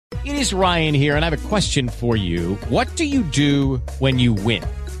It is Ryan here, and I have a question for you. What do you do when you win?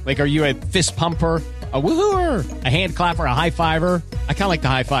 Like, are you a fist pumper, a woo-hooer, a hand clapper, a high fiver? I kind of like the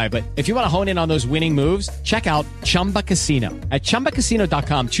high five, but if you want to hone in on those winning moves, check out Chumba Casino. At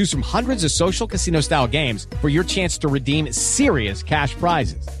ChumbaCasino.com, choose from hundreds of social casino-style games for your chance to redeem serious cash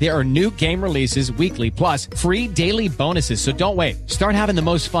prizes. There are new game releases weekly, plus free daily bonuses, so don't wait. Start having the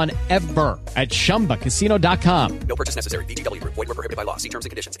most fun ever at ChumbaCasino.com. No purchase necessary. VGW Group. Void where prohibited by law. See terms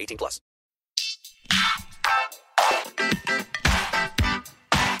and conditions. 18+.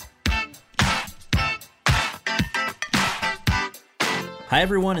 Hi,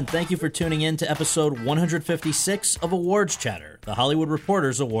 everyone, and thank you for tuning in to episode 156 of Awards Chatter, the Hollywood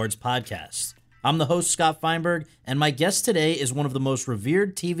Reporters Awards podcast. I'm the host, Scott Feinberg, and my guest today is one of the most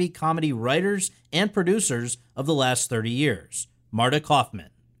revered TV comedy writers and producers of the last 30 years, Marta Kauffman.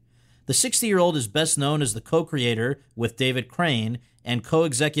 The 60-year-old is best known as the co-creator with David Crane and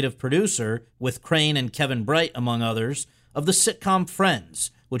co-executive producer with Crane and Kevin Bright, among others, of the sitcom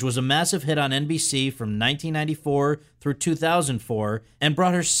Friends, which was a massive hit on NBC from 1994 through 2004 and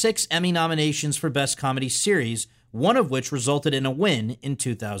brought her 6 Emmy nominations for Best Comedy Series, one of which resulted in a win in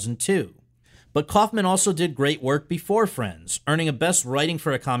 2002. But Kauffman also did great work before Friends, earning a Best Writing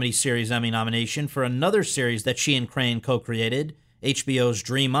for a Comedy Series Emmy nomination for another series that she and Crane co-created, HBO's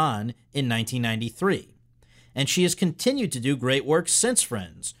Dream On, in 1993. And she has continued to do great work since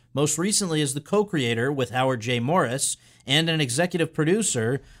Friends, most recently as the co-creator with Howard J. Morris and an executive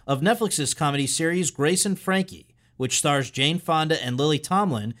producer of Netflix's comedy series Grace and Frankie, which stars Jane Fonda and Lily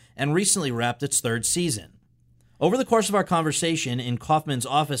Tomlin and recently wrapped its 3rd season. Over the course of our conversation in Kauffman's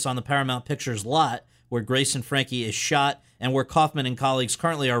office on the Paramount Pictures lot, where Grace and Frankie is shot and where Kauffman and colleagues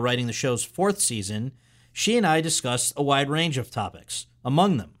currently are writing the show's 4th season, she and I discussed a wide range of topics,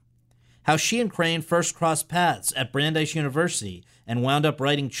 among them how she and Crane first crossed paths at Brandeis University and wound up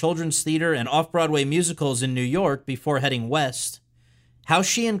writing children's theater and off-Broadway musicals in New York before heading west, how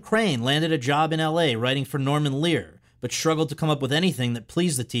she and Crane landed a job in L.A. writing for Norman Lear, but struggled to come up with anything that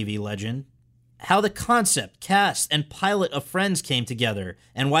pleased the TV legend, how the concept, cast, and pilot of Friends came together,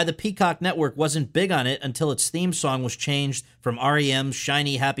 and why the Peacock Network wasn't big on it until its theme song was changed from REM's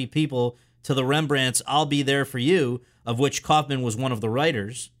Shiny Happy People to the Rembrandt's I'll Be There For You, of which Kauffman was one of the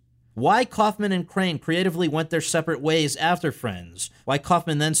writers, why Kauffman and Crane creatively went their separate ways after Friends, why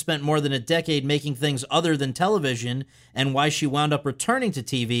Kauffman then spent more than a decade making things other than television, and why she wound up returning to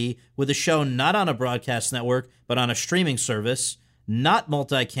TV with a show not on a broadcast network, but on a streaming service, not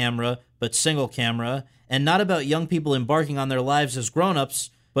multi-camera, but single camera, and not about young people embarking on their lives as grown-ups,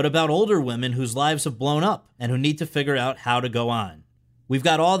 but about older women whose lives have blown up and who need to figure out how to go on. We've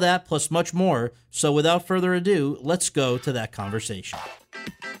got all that plus much more, so without further ado, let's go to that conversation.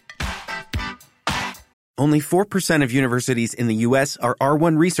 Only 4% of universities in the U.S. are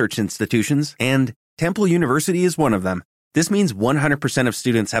R1 research institutions, and Temple University is one of them. This means 100% of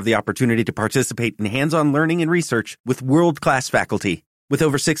students have the opportunity to participate in hands-on learning and research with world-class faculty. With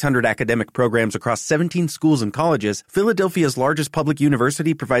over 600 academic programs across 17 schools and colleges, Philadelphia's largest public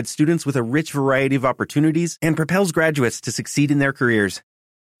university provides students with a rich variety of opportunities and propels graduates to succeed in their careers.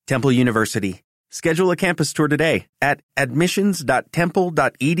 Temple University. Schedule a campus tour today at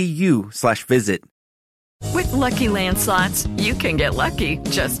admissions.temple.edu/visit. With Lucky Land Slots, you can get lucky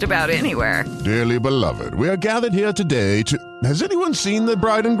just about anywhere. Dearly beloved, we are gathered here today to... Has anyone seen the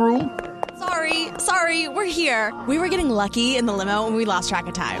bride and groom? Sorry, we're here. We were getting lucky in the limo and we lost track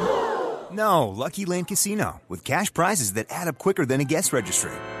of time. No, Lucky Land Casino, with cash prizes that add up quicker than a guest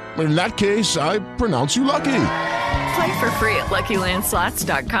registry. In that case, I pronounce you lucky. Play for free at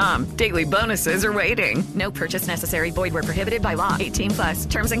LuckyLandSlots.com. Daily bonuses are waiting. No purchase necessary. Void where prohibited by law. 18+.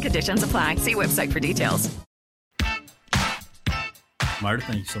 Terms and conditions apply. See website for details. Marta,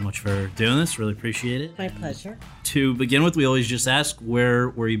 thank you so much for doing this. Really appreciate it. My pleasure. To begin with, we always just ask, where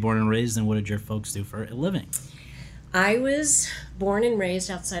were you born and raised, and what did your folks do for a living? I was born and raised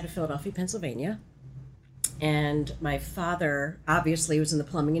outside of Philadelphia, Pennsylvania. And my father obviously was in the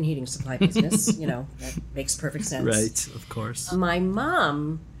plumbing and heating supply business. That makes perfect sense. Right, of course. My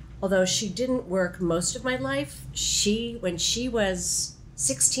mom, although she didn't work most of my life, when she was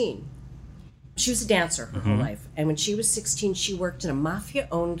 16, she was a dancer her whole life. And when she was 16, she worked in a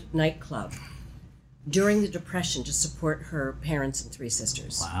mafia-owned nightclub during the Depression to support her parents and 3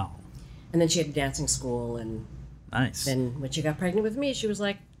 sisters. Wow. And then she had a dancing school. And nice. then when she got pregnant with me, she was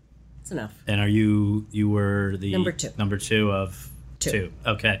like, it's enough. And you were the number 2. Number 2 of 2.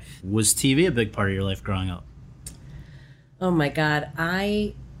 Okay. Was TV a big part of your life growing up? Oh my God.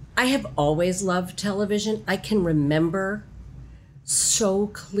 I have always loved television. I can remember so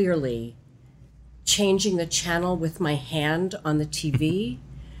clearly changing the channel with my hand on the TV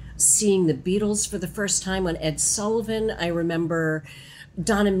seeing the Beatles for the first time on Ed Sullivan. I remember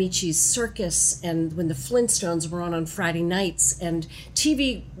Don Amici's Circus and when the Flintstones were on Friday nights. And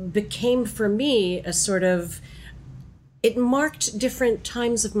TV became for me a sort of, it marked different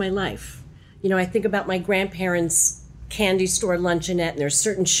times of my life. You know, I think about my grandparents' candy store luncheonette, and there's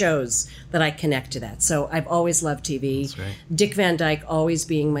certain shows that I connect to that. So I've always loved TV. That's right. Dick Van Dyke always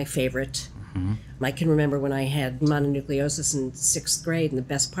being my favorite. Mm-hmm. I can remember when I had mononucleosis in 6th grade, and the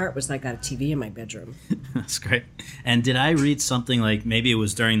best part was I got a TV in my bedroom. That's great. And did I read something like, maybe it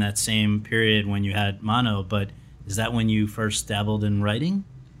was during that same period when you had mono, but is that when you first dabbled in writing?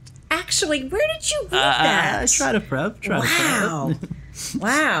 Actually, where did you read that? I try to prep. Wow.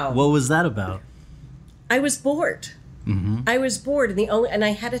 Wow. What was that about? I was bored. Mm-hmm. I was bored, and I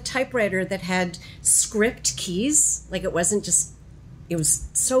had a typewriter that had script keys. Like, it wasn't just, it was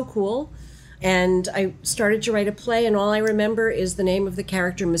so cool. And I started to write a play, and all I remember is the name of the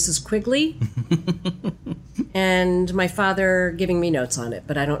character, Mrs. Quigley, and my father giving me notes on it,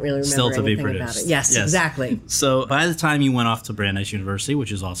 but I don't really remember Still to be anything produced. about it. Yes, exactly. So by the time you went off to Brandeis University,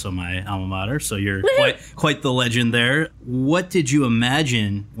 which is also my alma mater, so you're quite the legend there. What did you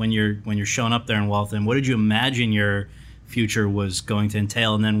imagine when you're showing up there in Waltham? What did you imagine your future was going to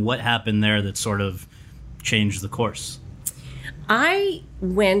entail, and then what happened there that sort of changed the course? I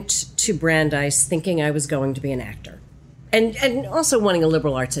went to Brandeis thinking I was going to be an actor, and also wanting a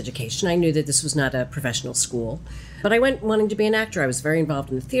liberal arts education. I knew that this was not a professional school, but I went wanting to be an actor. I was very involved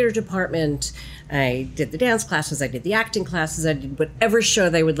in the theater department. I did the dance classes, I did the acting classes, I did whatever show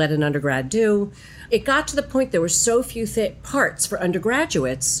they would let an undergrad do. It got to the point there were so few parts for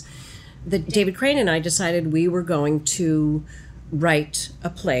undergraduates that David Crane and I decided we were going to write a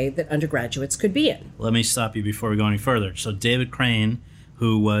play that undergraduates could be in. Let me stop you before we go any further. So David Crane,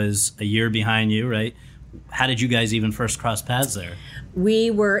 who was a year behind you, right? How did you guys even first cross paths there?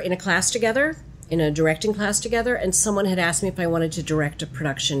 We were in a class together, in a directing class together, and someone had asked me if I wanted to direct a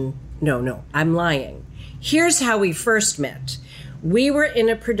production. No, I'm lying. Here's how we first met. We were in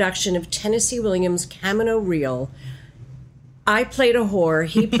a production of Tennessee Williams' Camino Reel. I played a whore,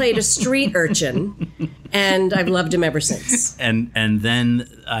 he played a street urchin, and I've loved him ever since. And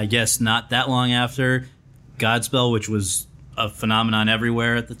then, I guess not that long after, Godspell, which was a phenomenon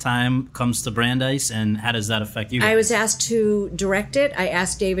everywhere at the time, comes to Brandeis, and how does that affect you guys? I was asked to direct it. I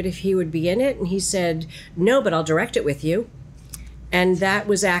asked David if he would be in it, and he said, no, but I'll direct it with you. And that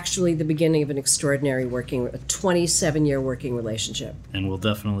was actually the beginning of an extraordinary a 27-year working relationship. And we'll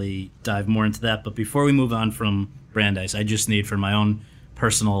definitely dive more into that. But before we move on from Brandeis, I just need, for my own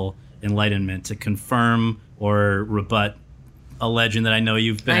personal enlightenment, to confirm or rebut a legend that I know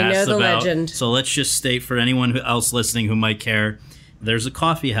you've been asked about. I know the legend. So let's just state for anyone else listening who might care, there's a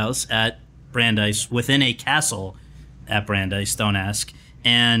coffee house at Brandeis within a castle at Brandeis, don't ask,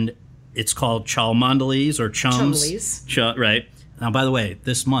 and it's called Cholmondeley's or Chums. Right. Now, by the way,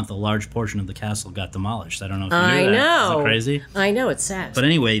 this month, a large portion of the castle got demolished. I don't know if you knew that. I know. Isn't that crazy? I know, it's sad. But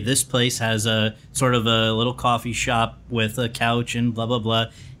anyway, this place has a sort of a little coffee shop with a couch and blah, blah, blah.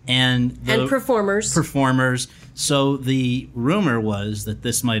 And performers. So the rumor was that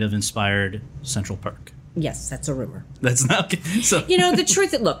this might have inspired Central Park. Yes, that's a rumor. That's not... So. You know, the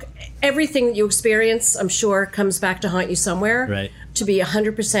truth, look, everything that you experience, I'm sure, comes back to haunt you somewhere. Right. To be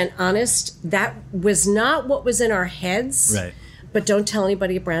 100% honest, that was not what was in our heads. Right. But don't tell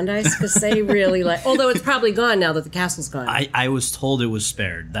anybody at Brandeis, because they really although it's probably gone now that the castle's gone. I was told it was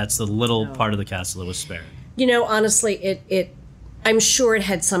spared. That's the little part of the castle that was spared. You know, honestly, I'm sure it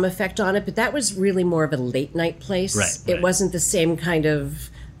had some effect on it, but that was really more of a late night place. Right. It wasn't the same kind of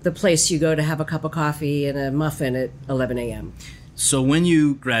the place you go to have a cup of coffee and a muffin at 11 a.m. So when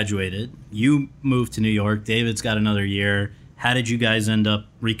you graduated, you moved to New York. David's got another year. How did you guys end up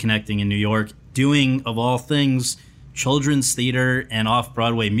reconnecting in New York, doing, of all things, children's theater and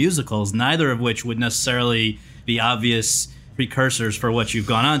off-Broadway musicals, neither of which would necessarily be obvious precursors for what you've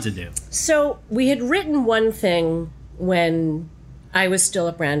gone on to do? So we had written one thing when I was still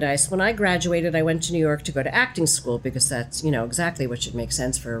at Brandeis. When I graduated, I went to New York to go to acting school because that's, exactly what should make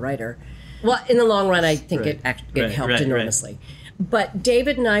sense for a writer. Well, in the long run, I think it helped enormously. Right. But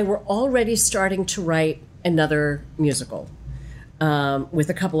David and I were already starting to write another musical. With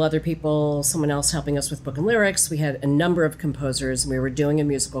a couple other people, someone else helping us with book and lyrics. We had a number of composers, and we were doing a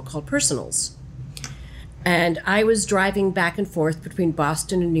musical called Personals. And I was driving back and forth between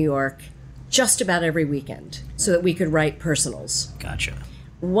Boston and New York just about every weekend so that we could write Personals. Gotcha.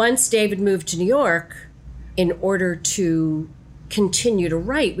 Once David moved to New York, in order to continue to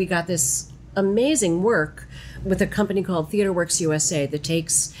write, we got this amazing work with a company called TheaterWorks USA that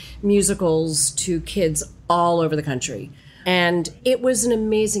takes musicals to kids all over the country. And it was an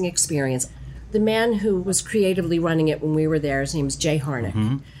amazing experience. The man who was creatively running it when we were there, his name is Jay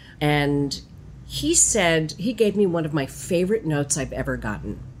Harnick. And he said, he gave me one of my favorite notes I've ever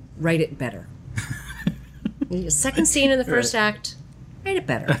gotten. Write it better. Second scene in the first act, write it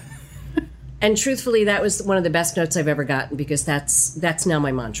better. And truthfully, that was one of the best notes I've ever gotten because that's now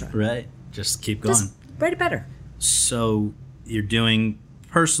my mantra. Right. Just keep going. Just write it better. So you're doing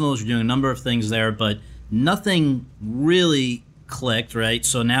personals, you're doing a number of things there, but nothing really clicked, right?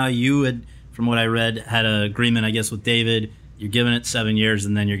 So now you had, from what I read, had an agreement, I guess, with David. You're giving it 7 years,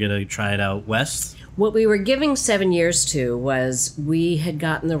 and then you're going to try it out west? What we were giving 7 years to was we had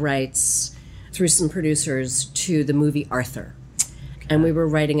gotten the rights through some producers to the movie Arthur. And we were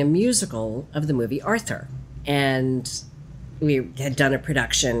writing a musical of the movie Arthur. And we had done a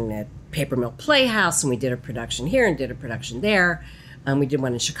production at Paper Mill Playhouse, and we did a production here and did a production there. We did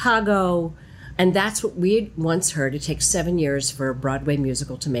one in Chicago. And that's what we had once heard. It takes 7 years for a Broadway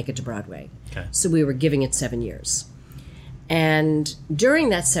musical to make it to Broadway. Okay. So we were giving it 7 years. And during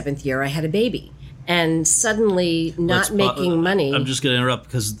that 7th year, I had a baby. And suddenly not making money. I'm just going to interrupt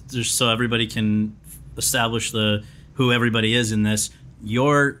because just so everybody can establish who everybody is in this.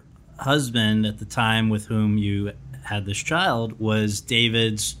 Your husband at the time with whom you had this child was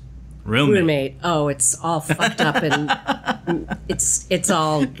David's roommate. Oh, it's all fucked up and it's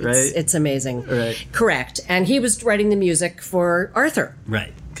all right? It's amazing. Right. Correct. And he was writing the music for Arthur.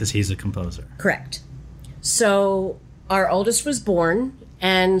 Right, because he's a composer. Correct. So our oldest was born,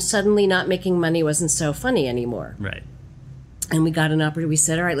 and suddenly not making money wasn't so funny anymore. Right. And we got an opportunity. We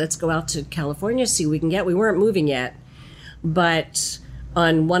said, all right, let's go out to California, see what we can get. We weren't moving yet, but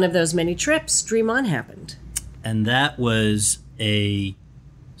on one of those many trips, Dream On happened. And that was a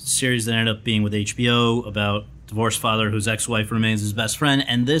series that ended up being with HBO about divorced father whose ex-wife remains his best friend.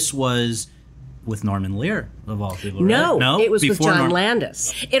 And this was with Norman Lear, of all people, right? No, it was before with John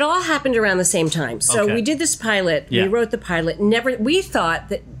Landis. It all happened around the same time. So we did this pilot. Yeah. We wrote the pilot. We thought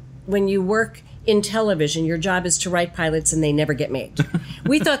that when you work in television, your job is to write pilots and they never get made.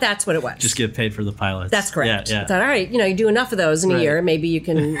 We thought that's what it was. Just get paid for the pilots. That's correct. Yeah. I thought, all right, you do enough of those in a year, maybe you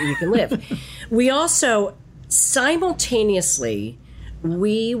can live. We also, simultaneously,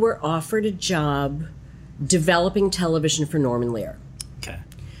 we were offered a job developing television for Norman Lear. Okay.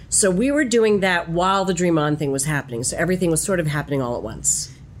 So we were doing that while the Dream On thing was happening. So everything was sort of happening all at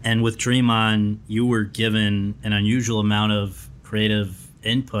once. And with Dream On, you were given an unusual amount of creative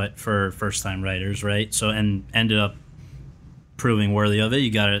input for first-time writers, right? So, and ended up proving worthy of it.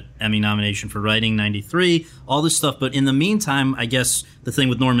 You got an Emmy nomination for writing, 93, all this stuff. But in the meantime, I guess the thing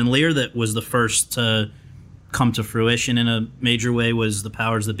with Norman Lear that was the first to come to fruition in a major way was The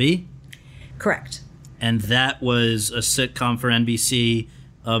Powers That Be? Correct. And that was a sitcom for NBC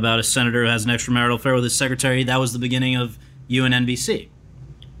about a senator who has an extramarital affair with his secretary. That was the beginning of you and NBC.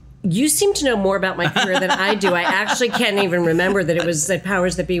 You seem to know more about my career than I do. I actually can't even remember that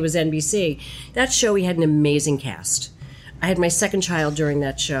Powers That Be was NBC. That show, we had an amazing cast. I had my second child during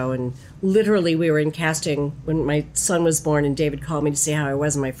that show, and literally we were in casting when my son was born, and David called me to see how I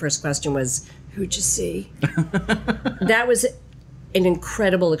was, and my first question was, who'd you see? That was an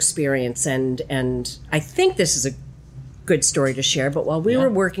incredible experience, and I think this is a good story to share, but while we were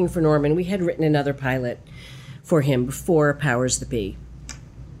working for Norman, we had written another pilot for him before Powers That Be.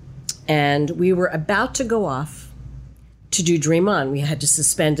 And we were about to go off to do Dream On. We had to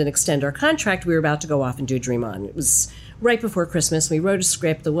suspend and extend our contract. We were about to go off and do Dream On. It was right before Christmas. We wrote a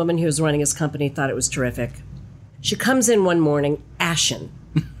script. The woman who was running his company thought it was terrific. She comes in one morning, ashen.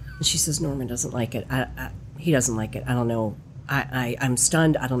 And she says, Norman doesn't like it. He doesn't like it. I don't know. I'm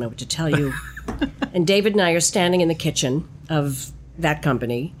stunned. I don't know what to tell you. And David and I are standing in the kitchen of that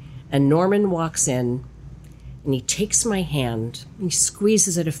company. And Norman walks in. And he takes my hand, and he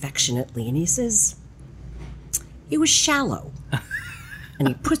squeezes it affectionately, and he says, it was shallow. And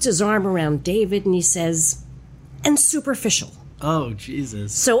he puts his arm around David, and he says, and superficial. Oh,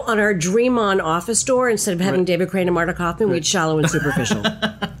 Jesus. So on our Dream On office door, instead of having David Crane and Marta Kauffman, we had shallow and superficial.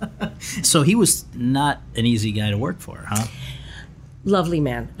 So he was not an easy guy to work for, huh? Lovely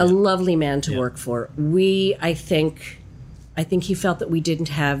man. A lovely man to work for. I think he felt that we didn't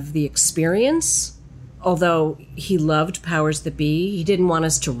have the experience. Although he loved Powers That Be, he didn't want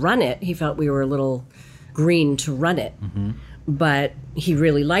us to run it. He felt we were a little green to run it. Mm-hmm. But he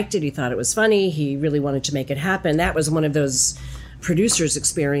really liked it. He thought it was funny. He really wanted to make it happen. That was one of those producers'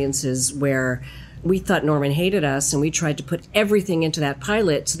 experiences where we thought Norman hated us, and we tried to put everything into that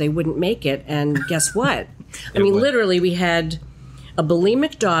pilot so they wouldn't make it. And guess what? Literally, we had a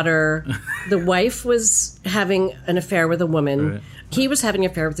bulimic daughter. The wife was having an affair with a woman. Right. He was having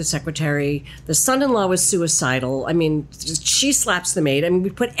an affair with the secretary. The son-in-law was suicidal. I mean, she slaps the maid. I mean, we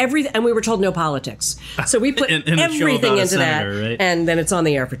put everything, and we were told no politics. So we put in everything into senator, that, right? and then it's on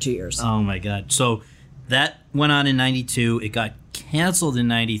the air for 2 years. Oh my God! So that went on in '92. It got canceled in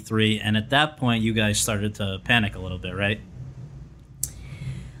 '93, and at that point, you guys started to panic a little bit, right?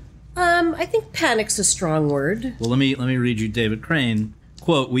 I think panic's a strong word. Well, let me read you David Crane.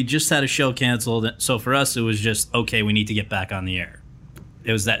 Quote, "We just had a show canceled, so for us it was just, okay, we need to get back on the air."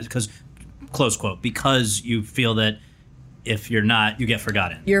 It was that, because, close quote, because you feel that if you're not, you get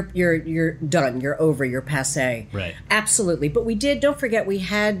forgotten. You're done. You're over. You're passé. Right. Absolutely. But we did, don't forget, we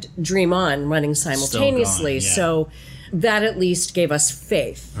had Dream On running simultaneously. Still going, yeah. So that at least gave us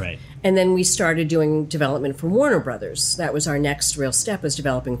faith. Right. And then we started doing development for Warner Brothers. That was our next real step, was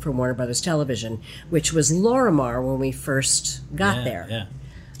developing for Warner Brothers Television, which was Lorimar when we first got there. Yeah.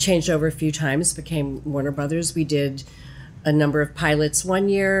 Changed over a few times, became Warner Brothers. We did a number of pilots one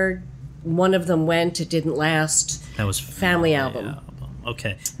year. One of them went, it didn't last. That was Family Album.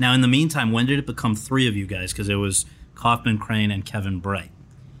 Okay. Now, in the meantime, when did it become three of you guys? Because it was Kauffman, Crane, and Kevin Bright.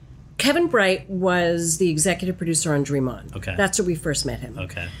 Kevin Bright was the executive producer on Dream On. Okay. That's where we first met him.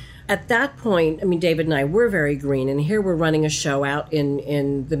 Okay. At that point, I mean, David and I were very green, and here we're running a show out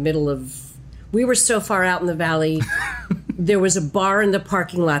in the middle of... We were so far out in the valley, there was a bar in the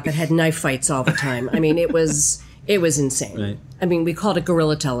parking lot that had knife fights all the time. I mean, it was insane. Right. I mean, we called it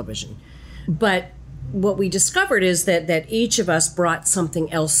guerrilla television. But what we discovered is that each of us brought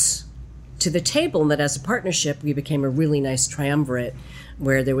something else to the table, and that as a partnership, we became a really nice triumvirate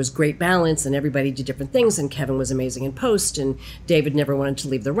where there was great balance and everybody did different things, and Kevin was amazing in post, and David never wanted to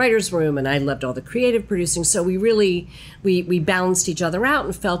leave the writer's room, and I loved all the creative producing. So we really, we balanced each other out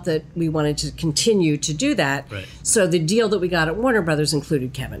and felt that we wanted to continue to do that. Right. So the deal that we got at Warner Brothers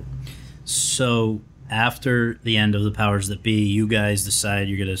included Kevin. So after the end of The Powers That Be, you guys decide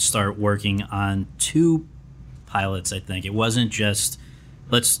you're going to start working on two pilots, I think. It wasn't just,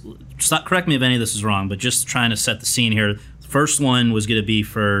 correct me if any of this is wrong, but just trying to set the scene here. The first one was going to be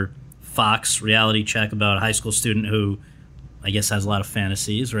for Fox, reality check about a high school student who I guess has a lot of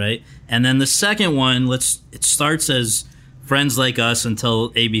fantasies, right? And then the second one, it starts as Friends Like Us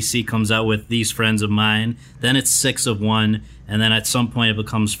until ABC comes out with These Friends of Mine. Then it's 6 of 1, and then at some point it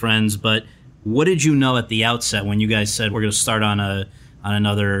becomes Friends. But what did you know at the outset when you guys said we're going to start on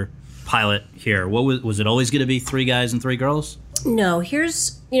another pilot here? What was it always going to be 3 guys and 3 girls? No,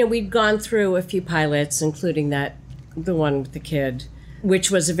 we'd gone through a few pilots, including the one with the kid, which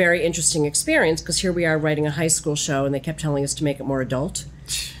was a very interesting experience because here we are writing a high school show and they kept telling us to make it more adult.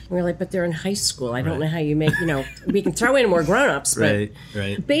 And we were like, but they're in high school. I don't know how you make, we can throw in more grown-ups. But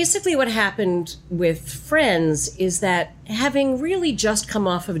right. Basically what happened with Friends is that having really just come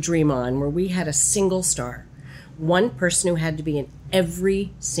off of Dream On, where we had a single star, one person who had to be in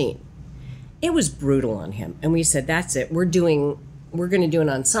every scene, it was brutal on him. And we said, that's it. We're going to do an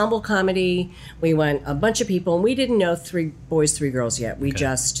ensemble comedy. We went a bunch of people, and we didn't know 3 boys, 3 girls yet. We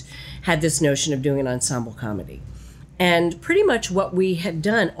just had this notion of doing an ensemble comedy. And pretty much what we had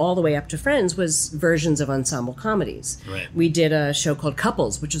done all the way up to Friends was versions of ensemble comedies. Right. We did a show called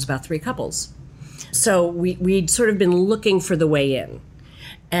Couples, which was about 3 couples. So we'd sort of been looking for the way in.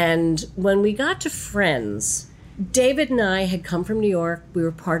 And when we got to Friends, David and I had come from New York. We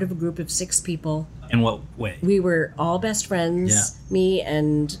were part of a group of 6 people. In what way? We were all best friends, me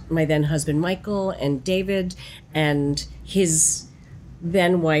and my then husband Michael and David and his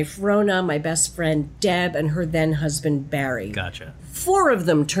then wife Rona, my best friend Deb, and her then husband Barry. Gotcha. 4 of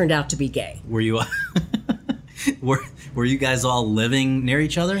them turned out to be gay. Were you were you guys all living near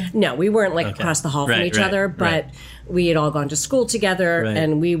each other? No, we weren't across the hall from each other, but we had all gone to school together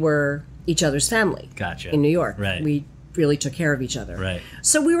and we were each other's family. Gotcha. In New York. Right. We really took care of each other. Right.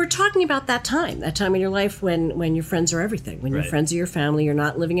 So we were talking about that time in your life when your friends are everything. When your friends are your family, you're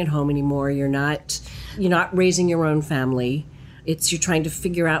not living at home anymore, you're not raising your own family. You're trying to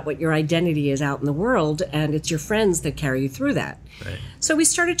figure out what your identity is out in the world, and it's your friends that carry you through that. Right. So we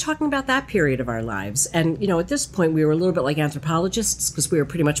started talking about that period of our lives. And, at this point, we were a little bit like anthropologists because we were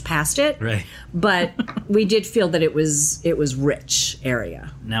pretty much past it. Right. But we did feel that it was rich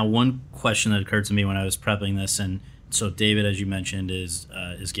area. Now, one question that occurred to me when I was prepping this, and so David, as you mentioned, is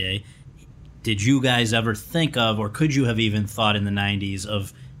gay. Did you guys ever think of, or could you have even thought in the 90s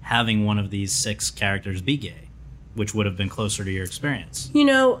of having one of these 6 characters be gay, which would have been closer to your experience?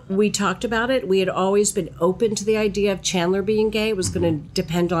 We talked about it. We had always been open to the idea of Chandler being gay. It was going to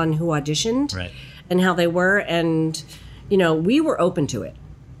depend on who auditioned and how they were. And, we were open to it,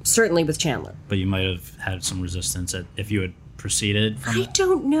 certainly with Chandler. But you might have had some resistance if you had proceeded from I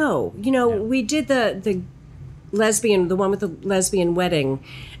don't know. We did the the one with the lesbian wedding.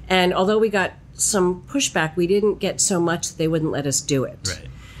 And although we got some pushback, we didn't get so much that they wouldn't let us do it. Right.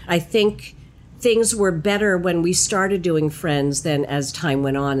 I think things were better when we started doing Friends than as time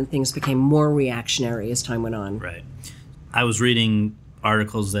went on, and things became more reactionary as time went on. Right. I was reading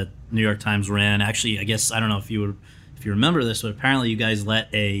articles that New York Times ran. Actually, I guess, I don't know if you remember this, but apparently you guys let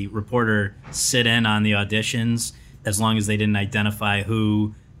a reporter sit in on the auditions as long as they didn't identify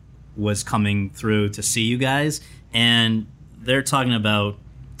who was coming through to see you guys. And they're talking about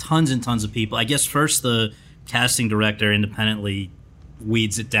tons and tons of people. I guess first the casting director independently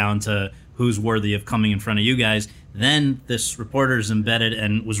weeds it down to who's worthy of coming in front of you guys. Then this reporter's embedded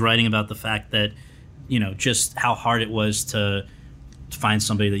and was writing about the fact that, just how hard it was to find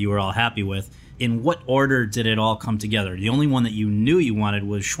somebody that you were all happy with. In what order did it all come together? The only one that you knew you wanted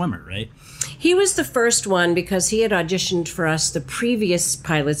was Schwimmer, right? He was the first one because he had auditioned for us the previous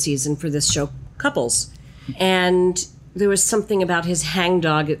pilot season for this show, Couples. And there was something about his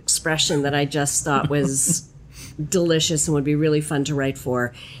hangdog expression that I just thought was delicious and would be really fun to write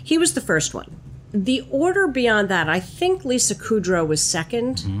for. He was the first one. The order beyond that, I think Lisa Kudrow was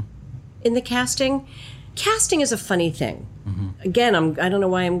second in the casting. Casting is a funny thing. Again, I don't know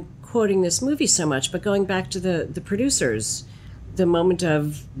why I'm quoting this movie so much, but going back to the producers, the moment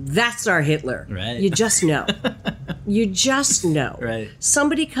of, that's our Hitler. Right. You just know. You just know. Right.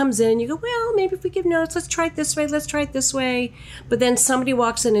 Somebody comes in and you go, well, maybe if we give notes, let's try it this way, let's try it this way. But then somebody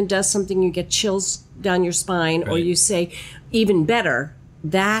walks in and does something, you get chills down your spine, or you say, even better,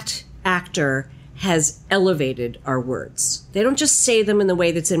 that actor has elevated our words. They don't just say them in the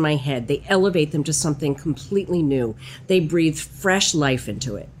way that's in my head. They elevate them to something completely new. They breathe fresh life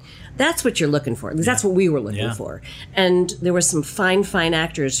into it. That's what you're looking for. That's what we were looking for. And there were some fine, fine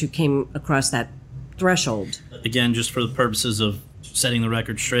actors who came across that threshold. Again, just for the purposes of setting the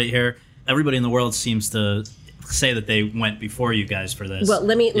record straight here, everybody in the world seems to say that they went before you guys for this. Well,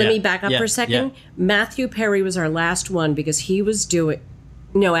 let me back up for a second. Yeah. Matthew Perry was our last one because he was doing...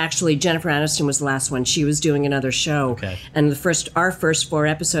 No, actually, Jennifer Aniston was the last one. She was doing another show. Okay. And our first 4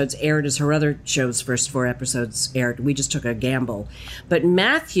 episodes aired as her other show's first 4 episodes aired. We just took a gamble. But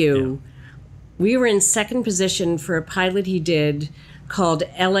Matthew, we were in second position for a pilot he did called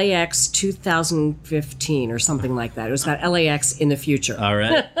LAX 2015 or something like that. It was about LAX in the future. All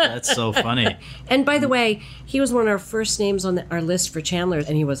right. That's so funny. And by the way, he was one of our first names on our list for Chandler,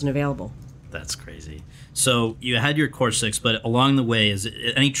 and he wasn't available. That's crazy. So you had your core 6, but along the way, is it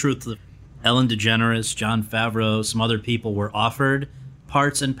any truth that Ellen DeGeneres, Jon Favreau, some other people were offered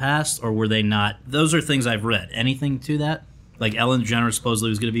parts and passed, or were they not? Those are things I've read. Anything to that? Like Ellen DeGeneres supposedly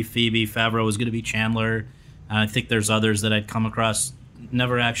was going to be Phoebe, Favreau was going to be Chandler. I think there's others that I'd come across.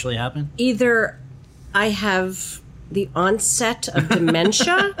 Never actually happened? Either I have the onset of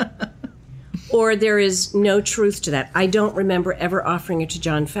dementia or there is no truth to that. I don't remember ever offering it to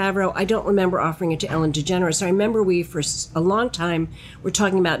Jon Favreau. I don't remember offering it to Ellen DeGeneres. I remember we, for a long time, were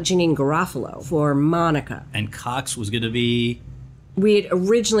talking about Janine Garofalo for Monica. And Cox was going to be... We had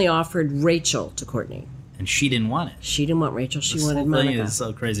originally offered Rachel to Courtney. And she didn't want it. She didn't want Rachel. She this wanted whole Monica. Thing is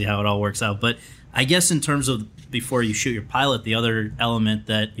so crazy how it all works out. But I guess in terms of before you shoot your pilot, the other element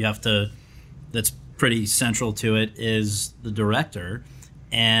that you have to... that's pretty central to it is the director.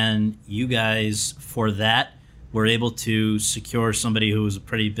 And you guys, for that, were able to secure somebody who was a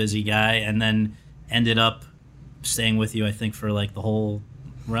pretty busy guy and then ended up staying with you, I think, for like the whole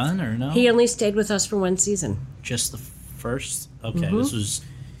run, or no? He only stayed with us for 1 season. Just the first? Okay, This was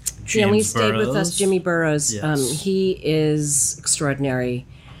James He only Burrows. stayed with us, Jimmy Burrows. Yes. He is extraordinary.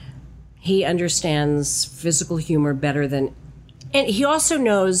 He understands physical humor better than... And he also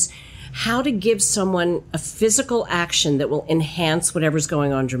knows how to give someone a physical action that will enhance whatever's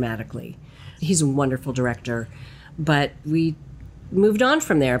going on dramatically. He's a wonderful director. But we moved on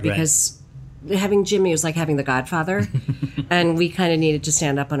from there because having Jimmy was like having the Godfather. And we kind of needed to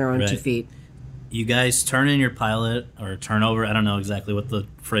stand up on our own 2 feet. You guys turn in your pilot, or turn over, I don't know exactly what the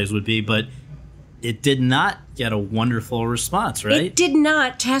phrase would be, but it did not get a wonderful response, right? It did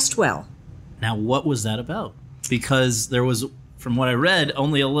not test well. Now, what was that about? Because there was... From what I read,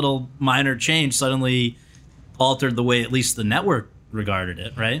 only a little minor change suddenly altered the way at least the network regarded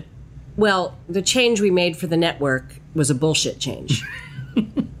it, right? Well, the change we made for the network was a bullshit change.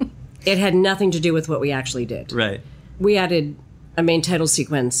 It had nothing to do with what we actually did. Right. We added a main title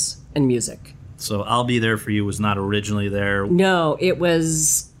sequence and music. So I'll Be There For You was not originally there. No, it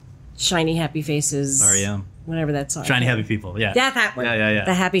was Shiny Happy Faces. R.E.M. Whatever that song. Shiny Happy People, yeah. That one. Yeah.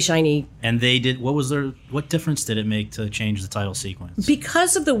 The Happy Shiny. And they did, what difference did it make to change the title sequence?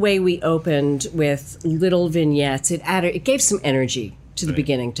 Because of the way we opened with little vignettes, it gave some energy to the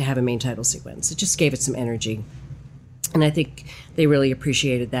beginning to have a main title sequence. It just gave it some energy. And I think they really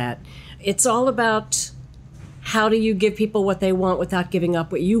appreciated that. It's all about how do you give people what they want without giving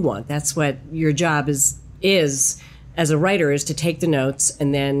up what you want. That's what your job is as a writer, is to take the notes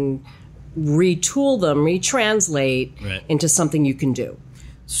and then retool them, retranslate into something you can do.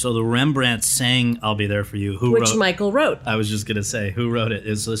 So the Rembrandt sang "I'll Be There for You," which Michael wrote. I was just going to say, who wrote it?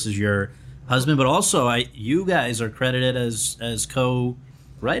 This is your husband, but also you guys are credited as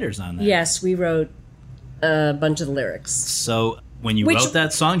co-writers on that. Yes, we wrote a bunch of the lyrics. So when you wrote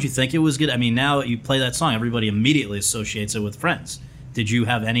that song, did you think it was good? I mean, now you play that song, everybody immediately associates it with Friends. Did you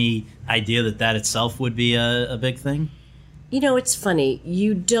have any idea that itself would be a big thing? You know, it's funny.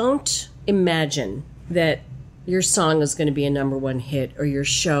 You don't imagine that your song is going to be a number one hit or your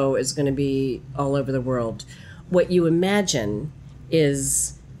show is going to be all over the world. What you imagine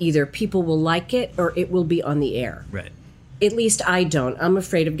is either people will like it or it will be on the air. Right. At least I don't. I'm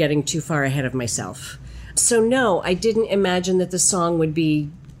afraid of getting too far ahead of myself. So no, I didn't imagine that the song would be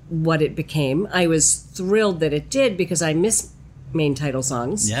what it became. I was thrilled that it did because I miss main title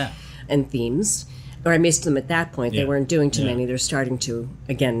songs and themes. Or I missed them at that point. They weren't doing too many. They're starting to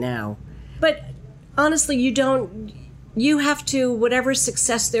again now. But honestly, you have to, whatever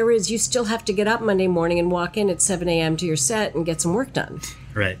success there is, you still have to get up Monday morning and walk in at 7 a.m. to your set and get some work done.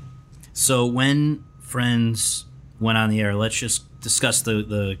 Right. So when Friends went on the air, let's just discuss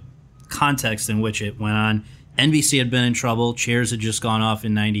the context in which it went on. NBC had been in trouble. Cheers had just gone off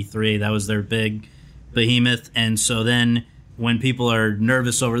in 93. That was their big behemoth. And so then when people are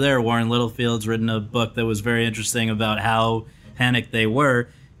nervous over there, Warren Littlefield's written a book that was very interesting about how panicked they were.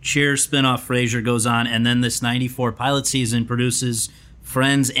 Cheers spinoff Frasier goes on, and then this 94 pilot season produces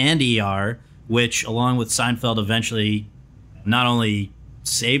Friends and ER, which, along with Seinfeld, eventually not only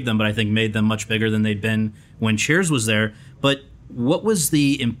saved them, but I think made them much bigger than they'd been when Cheers was there. But what was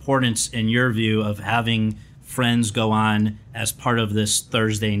the importance, in your view, of having Friends go on as part of this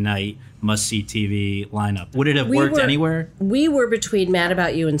Thursday night must-see TV lineup? Would it have worked anywhere? We were between Mad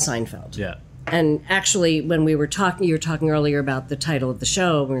About You and Seinfeld. Yeah. And actually, when we were talking, you were talking earlier about the title of the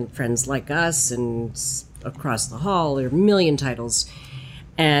show, we're Friends Like Us and Across the Hall, there are a million titles.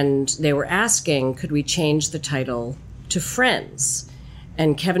 And they were asking, could we change the title to Friends?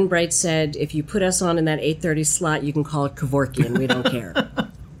 And Kevin Bright said, if you put us on in that 8:30 slot, you can call it Kevorkian, we don't care.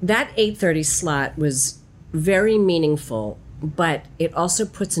 That 8:30 slot was very meaningful, but it also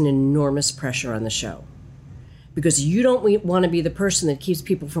puts an enormous pressure on the show. Because you don't want to be the person that keeps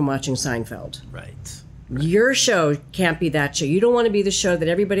people from watching Seinfeld. Right. Your show can't be that show. You don't want to be the show that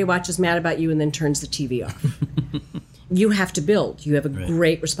everybody watches Mad About You and then turns the TV off. You have to build. You have a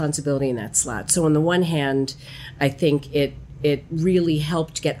great responsibility in that slot. So on the one hand, I think it really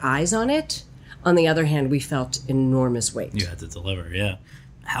helped get eyes on it. On the other hand, we felt enormous weight. You had to deliver, yeah.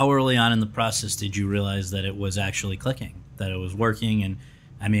 How early on in the process did you realize that it was actually clicking, that it was working? And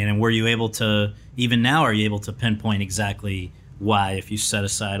were you able to, even now, are you able to pinpoint exactly why, if you set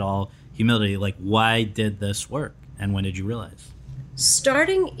aside all humility, like why did this work and when did you realize?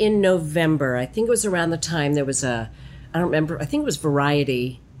 Starting in November, I think it was around the time there was I don't remember, I think it was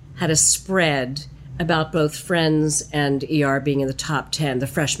Variety, had a spread about both Friends and ER being in the top 10, the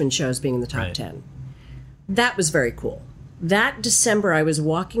freshman shows being in the top 10. That was very cool. That December, I was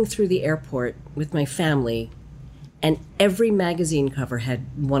walking through the airport with my family, and every magazine cover had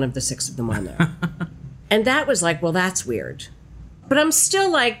one of the 6 of them on there. And that was like, well, that's weird. But I'm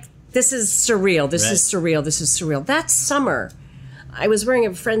still like, this is surreal. This is surreal. This is surreal. That summer, I was wearing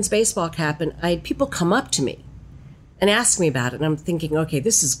a Friends baseball cap, and I had people come up to me and ask me about it. And I'm thinking, okay,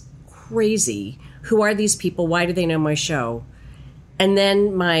 this is crazy. Who are these people? Why do they know my show? And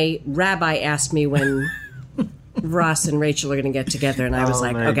then my rabbi asked me when Ross and Rachel are going to get together. And I was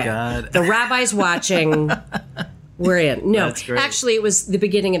like, okay, God. The rabbi's watching. We're in. No, actually, it was the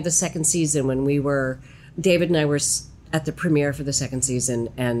beginning of the second season when David and I were at the premiere for the second season.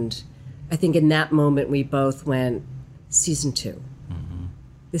 And I think in that moment, we both went, season 2. Mm-hmm.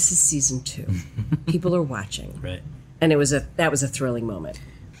 This is season 2. People are watching. Right. And that was a thrilling moment.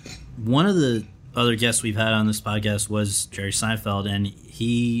 One of the other guests we've had on this podcast was Jerry Seinfeld. And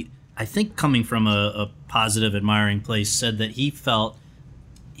he, I think coming from a positive, admiring place, said that he felt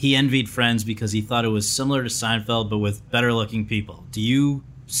he envied Friends because he thought it was similar to Seinfeld, but with better-looking people. Do you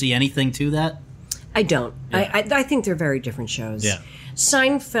see anything to that? I don't. Yeah. I think they're very different shows. Yeah.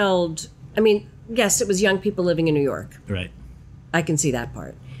 Seinfeld, yes, it was young people living in New York. Right. I can see that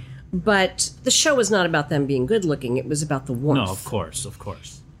part. But the show was not about them being good-looking. It was about the warmth. No, of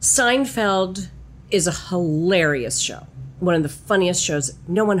course. Seinfeld is a hilarious show. One of the funniest shows.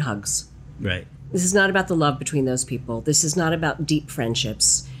 No one hugs. Right. This is not about the love between those people. This is not about deep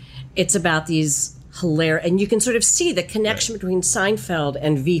friendships. It's about these hilarious. And you can sort of see the connection between Seinfeld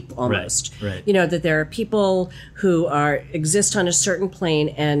and Veep almost. Right. You know, that there are people who exist on a certain plane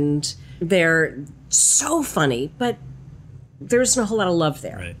and they're so funny, but there isn't a whole lot of love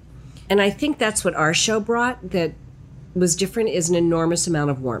there. Right. And I think that's what our show brought that was different, is an enormous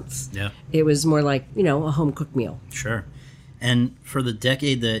amount of warmth. Yeah. It was more like, you know, a home-cooked meal. Sure. And for the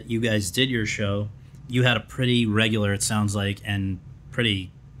decade that you guys did your show, you had a pretty regular, it sounds like, and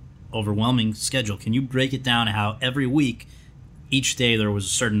pretty overwhelming schedule. Can you break it down how every week, each day, there was a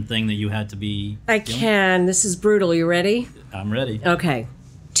certain thing that you had to be doing? Can. This is brutal. You ready? I'm ready. Okay.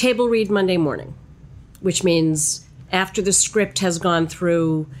 Table read Monday morning, which means after the script has gone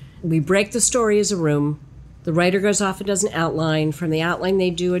through, we break the story as a room. The writer goes off and does an outline. From the outline, they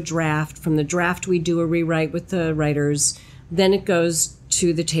do a draft. From the draft, we do a rewrite with the writers. Then it goes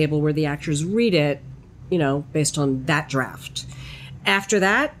to the table where the actors read it, you know, based on that draft. After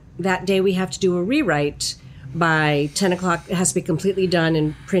that day we have to do a rewrite by 10 o'clock. It has to be completely done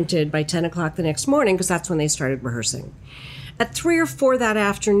and printed by 10 o'clock the next morning, because that's when they started rehearsing. At 3 or 4 that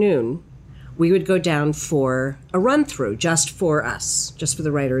afternoon, we would go down for a run-through, just for us, just for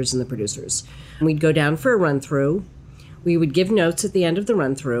the writers and the producers. And we'd go down for a run-through. We would give notes at the end of the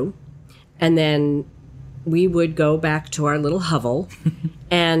run-through, and then we would go back to our little hovel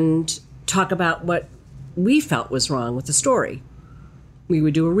and talk about what we felt was wrong with the story. We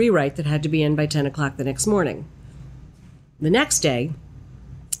would do a rewrite that had to be in by 10 o'clock the next morning. The next day,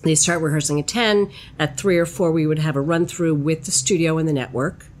 they start rehearsing at 10. At 3 or 4, we would have a run-through with the studio and the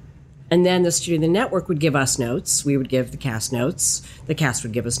network. And then the studio and the network would give us notes. We would give the cast notes. The cast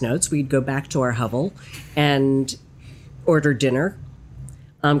would give us notes. We'd go back to our hovel and order dinner,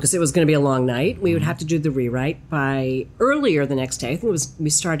 because it was going to be a long night. We would have to do the rewrite by earlier the next day. I think we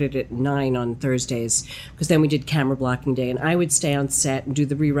started at 9 on Thursdays, because then we did camera blocking day, and I would stay on set and do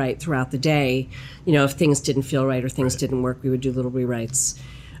the rewrite throughout the day. You know, if things didn't feel right or things didn't work, we would do little rewrites.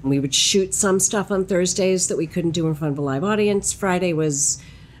 And we would shoot some stuff on Thursdays that we couldn't do in front of a live audience. Friday was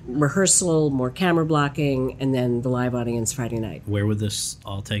rehearsal, more camera blocking, and then the live audience Friday night. Where would this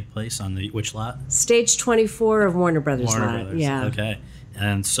all take place? On which lot? Stage 24 of Warner Brothers Warner lot. Brothers. Yeah. Okay.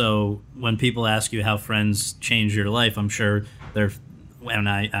 And so when people ask you how friends change your life, I'm sure and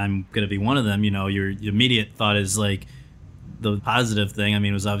I'm going to be one of them, you know, your immediate thought is like the positive thing. I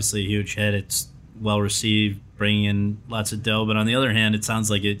mean, it was obviously a huge hit. It's well received, bringing in lots of dough. But on the other hand, it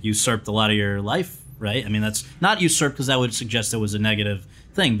sounds like it usurped a lot of your life, right? I mean, that's not usurped, because that would suggest it was a negative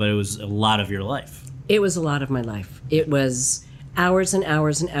thing, but it was a lot of your life. It was a lot of my life. It was hours and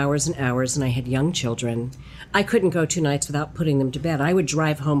hours and hours and hours, and I had young children. I couldn't go 2 nights without putting them to bed. I would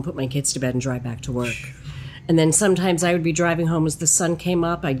drive home, put my kids to bed, and drive back to work. And then sometimes I would be driving home as the sun came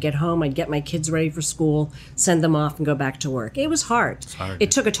up. I'd get home, I'd get my kids ready for school, send them off, and go back to work. It was hard. It's hard.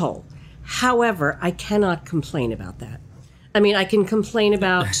 It took a toll. However, I cannot complain about that. I mean, I can complain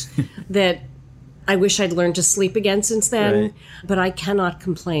about that I wish I'd learned to sleep again since then, right. But I cannot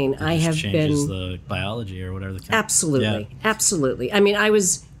complain. It I have changes been... the biology or whatever. Absolutely. Yeah. Absolutely. I mean, I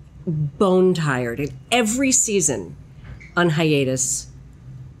was bone tired. And every season on hiatus,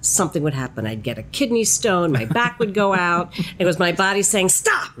 something would happen. I'd get a kidney stone, my back would go out. It was my body saying,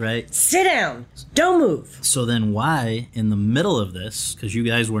 stop, right? Sit down, don't move. So then why, in the middle of this, because you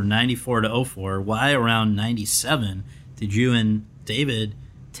guys were 94 to 04, why around 97 did you and David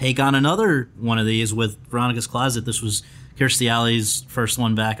take on another one of these with Veronica's Closet? This was Kirstie Alley's first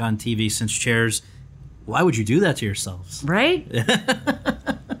one back on TV since Cheers. Why would you do that to yourselves? Right?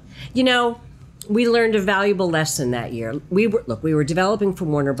 You know, we learned a valuable lesson that year. We were developing for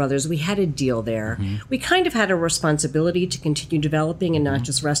Warner Brothers. We had a deal there. Mm-hmm. We kind of had a responsibility to continue developing and not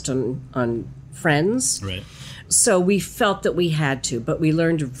just rest on friends. Right. So we felt that we had to, but we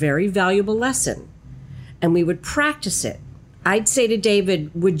learned a very valuable lesson. And we would practice it. I'd say to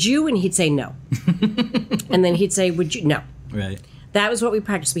David, would you? And he'd say no. And then he'd say, would you? No. Right. That was what we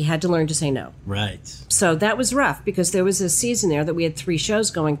practiced. We had to learn to say no. Right. So that was rough, because there was a season there that we had 3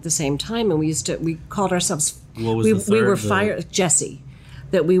 shows going at the same time, and we called ourselves... What was the third? We were Jesse.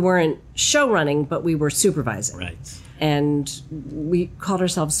 That we weren't show running, but we were supervising. Right. And we called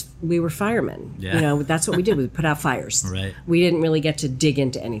ourselves, we were firemen. Yeah. You know, that's what we did. We put out fires. Right. We didn't really get to dig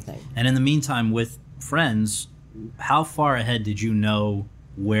into anything. And in the meantime, with Friends, how far ahead did you know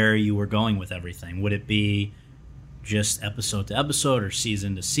where you were going with everything? Would it be just episode to episode or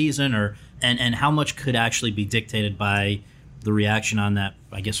season to season, or and how much could actually be dictated by the reaction on that,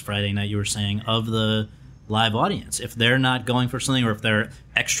 I guess, Friday night you were saying, of the live audience? If they're not going for something, or if they're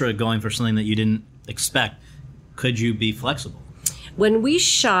extra going for something that you didn't expect, could you be flexible? When we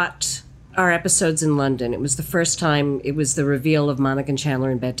shot our episodes in London. It was the first time it was the reveal of Monica and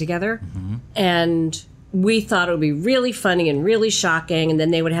Chandler in bed together. Mm-hmm. And we thought it would be really funny and really shocking, and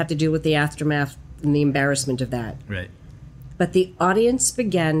then they would have to deal with the aftermath and the embarrassment of that. Right. But the audience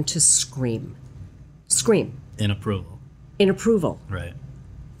began to scream. Scream. In approval. In approval. Right.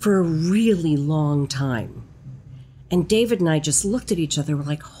 For a really long time. And David and I just looked at each other. We're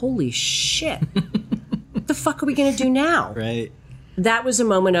like, holy shit. What the fuck are we going to do now? Right. That was a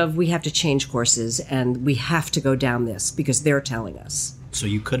moment of, we have to change courses and we have to go down this because they're telling us. So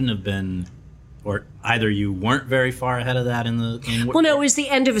you couldn't have been, or either you weren't very far ahead of that Well, no, it was the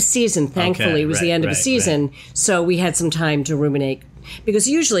end of a season, thankfully. Okay, it was the end of a season. So we had some time to ruminate. Because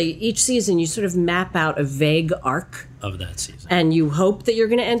usually each season you sort of map out a vague arc of that season. And you hope that you're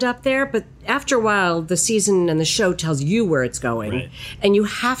going to end up there. But after a while, the season and the show tells you where it's going. Right. And you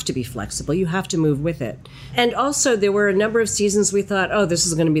have to be flexible. You have to move with it. And also, there were a number of seasons we thought, oh, this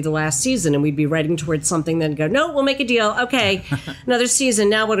is going to be the last season. And we'd be writing towards something, then go, no, we'll make a deal. Okay, another season.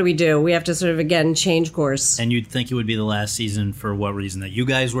 Now what do? We have to sort of, again, change course. And you'd think it would be the last season for what reason? That you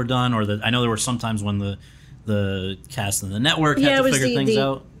guys were done? Or that I know there were some times when the cast and the network had to figure things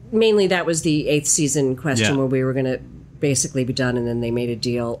out? Mainly that was the 8th season question where we were going to basically be done, and then they made a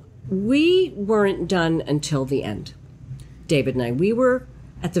deal. We weren't done until the end, David and I. We were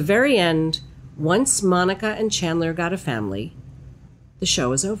at the very end. Once Monica and Chandler got a family, the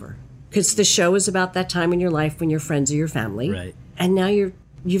show was over. Because the show is about that time in your life when your friends are your family. Right. And now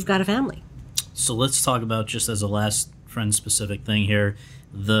you've got a family. So let's talk about, just as a last friend-specific thing here,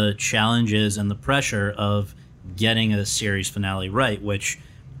 the challenges and the pressure of getting a series finale right, which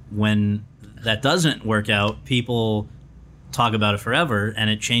when that doesn't work out, people talk about it forever, and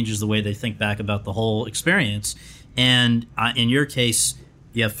it changes the way they think back about the whole experience. And in your case,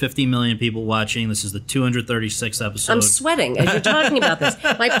 you have 50 million people watching. This is the 236th episode. I'm sweating as you're talking about this.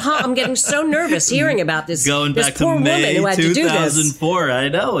 I'm getting so nervous hearing about this. Going this back poor to May woman who had 2004. To do this. I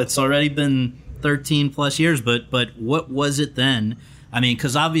know, it's already been 13 plus years, but what was it then? I mean,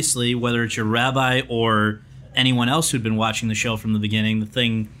 because obviously, whether it's your rabbi or anyone else who'd been watching the show from the beginning, the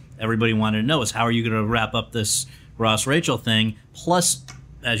thing everybody wanted to know is, how are you going to wrap up this Ross Rachel thing? Plus,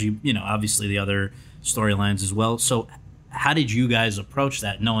 as you know, obviously the other storylines as well. So how did you guys approach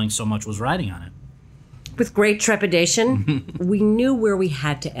that, knowing so much was riding on it? With great trepidation. We knew where we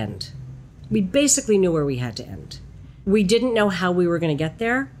had to end. We basically knew where we had to end. We didn't know how we were going to get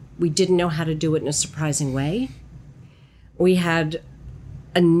there. We didn't know how to do it in a surprising way. We had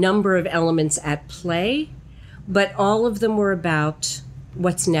a number of elements at play, but all of them were about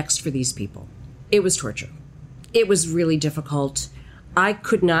what's next for these people. It was torture. It was really difficult. I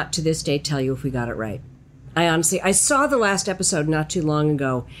could not to this day tell you if we got it right. I saw the last episode not too long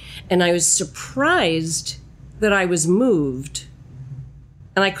ago, and I was surprised that I was moved.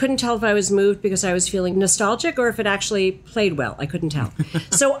 And I couldn't tell if I was moved because I was feeling nostalgic or if it actually played well. I couldn't tell.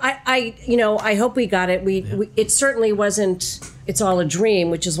 So I hope we got it. It certainly wasn't It's All a Dream,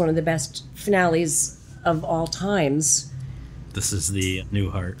 which is one of the best finales of all times. This is the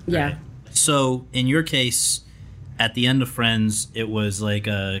Newhart. Right? Yeah. So in your case, at the end of Friends, it was like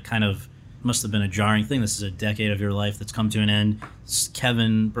a kind of, must have been a jarring thing. This is a decade of your life that's come to an end.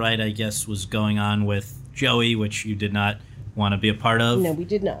 Kevin Bright, I guess, was going on with Joey, which you did not want to be a part of. No, we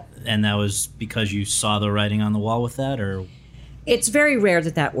did not. And that was because you saw the writing on the wall with that, or? It's very rare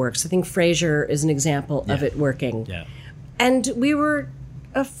that works. I think Frasier is an example of it working. Yeah. And we were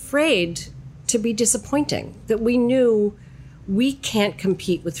afraid to be disappointing, that we knew we can't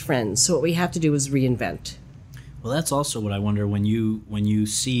compete with Friends, so what we have to do is reinvent. Well, that's also what I wonder when you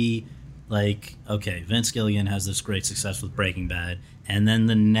see, like, okay, Vince Gilligan has this great success with Breaking Bad, and then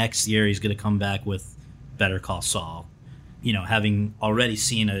the next year he's going to come back with Better Call Saul. You know, having already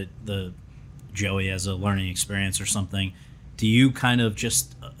seen the Joey as a learning experience or something, do you kind of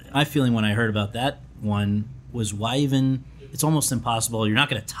just, my feeling when I heard about that one was, why even, it's almost impossible, you're not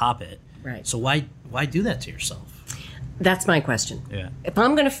going to top it. Right. So why do that to yourself? That's my question. Yeah. If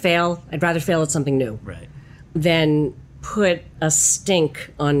I'm going to fail, I'd rather fail at something new. Right. Than put a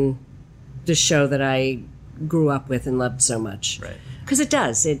stink on the show that I grew up with and loved so much. Right. Because it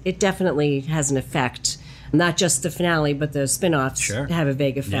does. It definitely has an effect. Not just the finale, but the spin-offs have a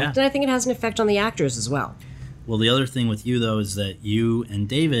vague effect. Yeah. And I think it has an effect on the actors as well. Well, the other thing with you, though, is that you and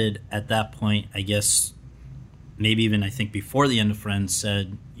David, at that point, I guess, maybe even I think before the end of Friends,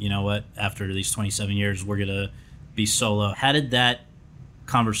 said, you know what, after these 27 years, we're going to be solo. How did that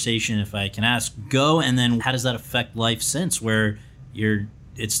conversation, if I can ask, go? And then how does that affect life since, where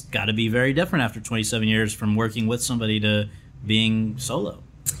it's got to be very different after 27 years from working with somebody to being solo?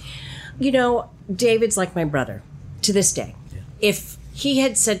 You know, David's like my brother to this day. Yeah. If he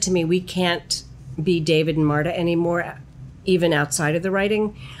had said to me, we can't be David and Marta anymore, even outside of the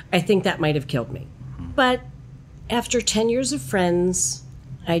writing, I think that might have killed me. But after 10 years of Friends,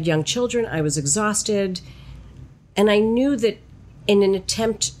 I had young children, I was exhausted, and I knew that in an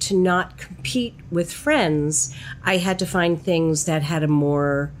attempt to not compete with Friends, I had to find things that had a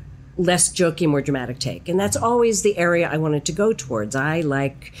less jokey, more dramatic take. And that's always the area I wanted to go towards. I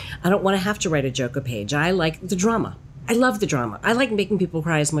don't want to have to write a joke a page. I like the drama. I love the drama. I like making people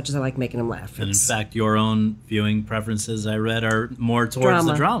cry as much as I like making them laugh. And in fact, your own viewing preferences, I read, are more towards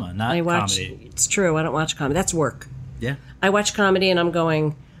the drama, not comedy. It's true. I don't watch comedy. That's work. Yeah. I watch comedy and I'm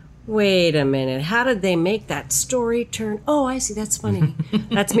going, wait a minute. How did they make that story turn? Oh, I see. That's funny.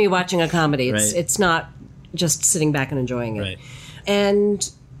 That's me watching a comedy. It's not just sitting back and enjoying it. Right.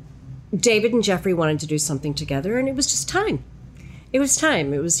 And David and Jeffrey wanted to do something together, and it was just time. It was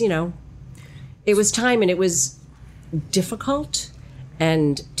time. It was, it was time, and it was difficult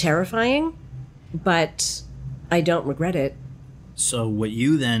and terrifying, but I don't regret it. So what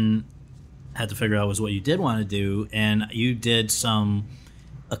you then had to figure out was what you did want to do, and you did some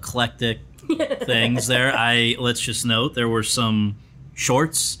eclectic things there. Let's just note, there were some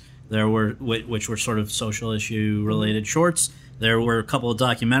shorts, which were sort of social issue related shorts. There were a couple of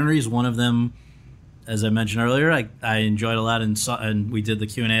documentaries. One of them, as I mentioned earlier, I enjoyed a lot, and we did the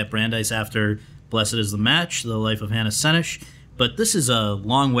Q&A at Brandeis after Blessed is the Match, The Life of Hannah Sennish. But this is a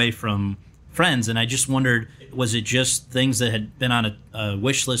long way from Friends, and I just wondered, was it just things that had been on a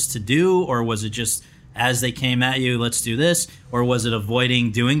wish list to do, or was it just as they came at you, let's do this, or was it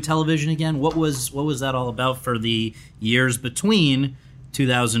avoiding doing television again? What was that all about for the years between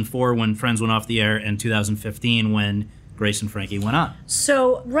 2004 when Friends went off the air and 2015 when Grace and Frankie went on?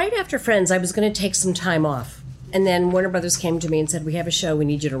 So right after Friends, I was going to take some time off, and then Warner Brothers came to me and said, we have a show, we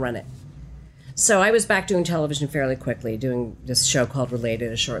need you to run it. So I was back doing television fairly quickly, doing this show called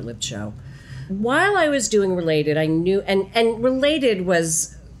Related, a short-lived show. While I was doing Related, I knew, and Related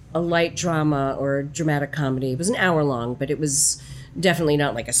was a light drama or dramatic comedy. It was an hour long, but it was definitely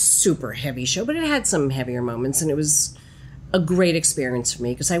not like a super heavy show, but it had some heavier moments, and it was a great experience for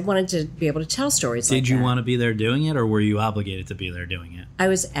me because I wanted to be able to tell stories like that. Did you want to be there doing it, or were you obligated to be there doing it? I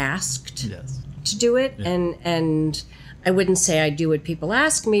was asked to do it, and I wouldn't say I do what people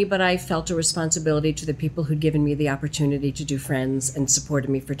ask me, but I felt a responsibility to the people who'd given me the opportunity to do Friends and supported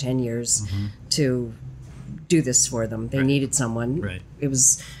me for 10 years to do this for them. They needed someone. Right. It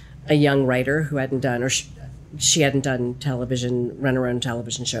was a young writer who hadn't done, or she hadn't done television, run her own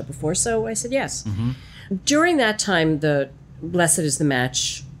television show before, so I said yes. During that time, the Blessed is the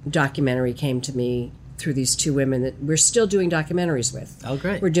Match documentary came to me through these two women that we're still doing documentaries with. Oh,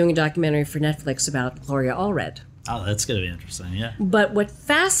 great. We're doing a documentary for Netflix about Gloria Allred. Oh, that's going to be interesting, yeah. But what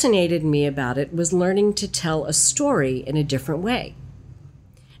fascinated me about it was learning to tell a story in a different way.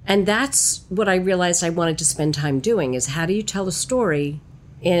 And that's what I realized I wanted to spend time doing, is how do you tell a story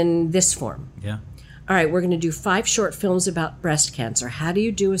in this form? Yeah. All right, we're going to do 5 short films about breast cancer. How do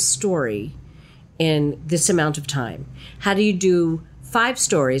you do a story in this amount of time? How do you do 5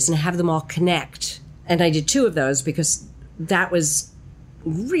 stories and have them all connect? And I did 2 of those because that was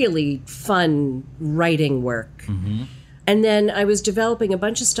really fun writing work. And then I was developing a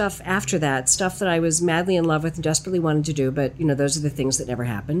bunch of stuff after that, stuff that I was madly in love with and desperately wanted to do, but those are the things that never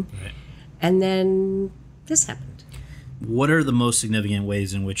happen. Right. And then this happened. What are the most significant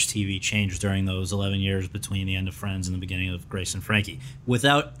ways in which TV changed during those 11 years between the end of Friends and the beginning of Grace and Frankie?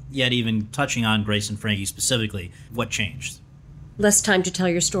 Without yet even touching on Grace and Frankie specifically, what changed? Less time to tell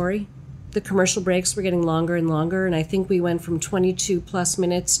your story. The commercial breaks were getting longer and longer, and I think we went from 22 plus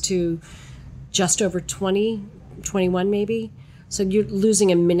minutes to just over 20, 21 maybe. So you're losing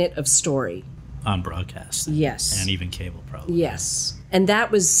a minute of story. On broadcast. Yes. And even cable, probably. Yes. And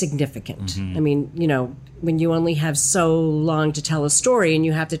that was significant. I mean, when you only have so long to tell a story and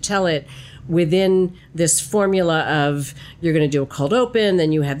you have to tell it within this formula of you're going to do a cold open,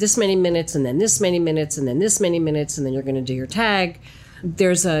 then you have this many minutes, and then this many minutes, and then this many minutes, and then you're going to do your tag.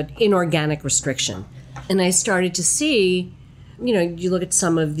 There's an inorganic restriction. And I started to see, you look at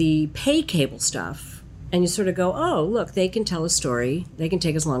some of the pay cable stuff and you sort of go, oh, look, they can tell a story. They can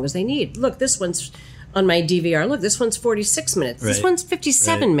take as long as they need. Look, this one's on my DVR. Look, this one's 46 minutes. Right. This one's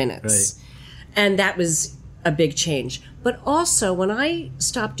 57 minutes. Right. And that was a big change. But also, when I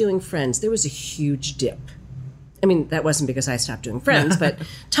stopped doing Friends, there was a huge dip. I mean, that wasn't because I stopped doing Friends, but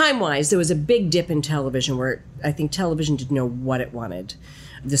time-wise, there was a big dip in television where I think television didn't know what it wanted.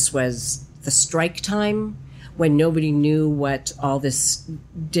 This was the strike time when nobody knew what all this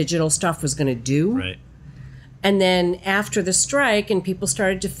digital stuff was going to do. Right. And then after the strike and people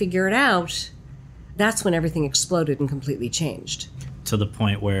started to figure it out, that's when everything exploded and completely changed. to the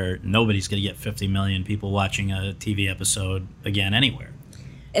point where nobody's going to get 50 million people watching a TV episode again anywhere.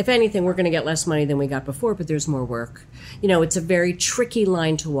 If anything, we're going to get less money than we got before, but there's more work. You know, it's a very tricky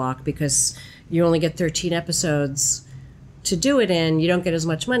line to walk because you only get 13 episodes to do it in. You don't get as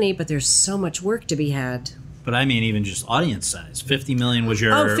much money, but there's so much work to be had. But I mean, even just audience size. 50 million was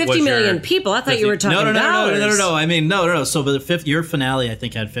your... Oh, 50 million people. I thought you were talking dollars. No. I mean, no. So your finale, I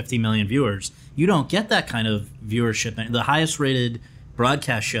think, had 50 million viewers. You don't get that kind of viewership. The highest rated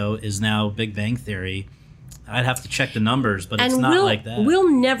broadcast show is now Big Bang Theory. I'd have to check the numbers, but it's not like that.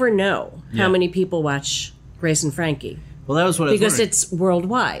 We'll never know how many people watch Grace and Frankie. Well, that was what I was because wondering. It's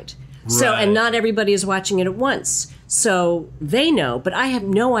worldwide. Right. So, and not everybody is watching it at once. So they know, but I have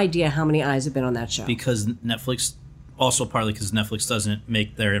no idea how many eyes have been on that show. Because Netflix, also partly because Netflix doesn't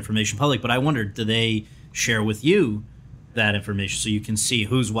make their information public, but I wondered, do they share with you that information so you can see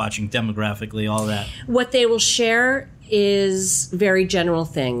who's watching demographically, all that? What they will share is very general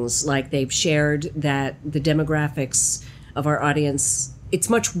things, like they've shared that the demographics of our audience, it's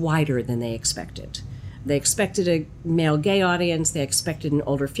much wider than they expected. They expected a male gay audience, they expected an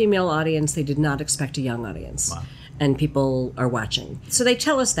older female audience, they did not expect a young audience. Wow. And people are watching. So they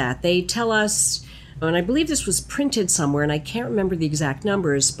tell us that. They tell us, and I believe this was printed somewhere, and I can't remember the exact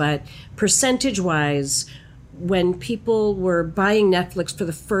numbers, but percentage-wise, when people were buying Netflix for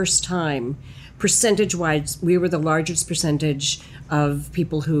the first time, percentage-wise, we were the largest percentage of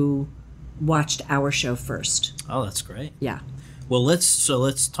people who watched our show first. Oh, that's great. Yeah. Well, let's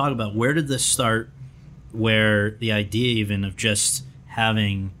talk about, where did this start, where the idea even of just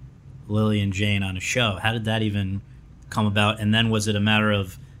having Lily and Jane on a show, how did that even come about? And then was it a matter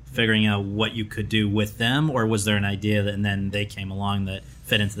of figuring out what you could do with them, or was there an idea that, and then they came along that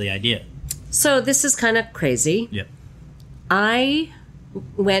fit into the idea? So this is kind of crazy. Yep. I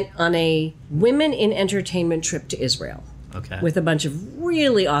went on a women in entertainment trip to Israel. Okay. With a bunch of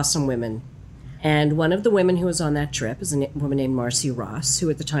really awesome women. And one of the women who was on that trip is a woman named Marcy Ross, who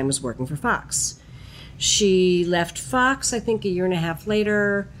at the time was working for Fox. She left Fox, I think, a year and a half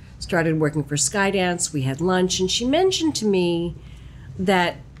later, started working for Skydance. We had lunch, and she mentioned to me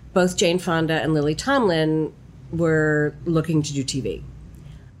that both Jane Fonda and Lily Tomlin were looking to do TV.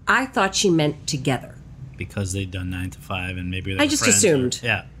 I thought she meant together. Because they'd done 9 to 5 and maybe they were I just friends assumed.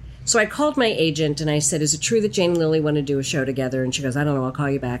 Yeah. So I called my agent and I said, is it true that Jane and Lily want to do a show together? And she goes, I don't know, I'll call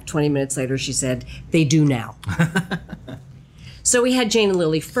you back. 20 minutes later, she said, they do now. So we had Jane and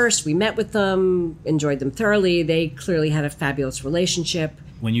Lily first. We met with them, enjoyed them thoroughly. They clearly had a fabulous relationship.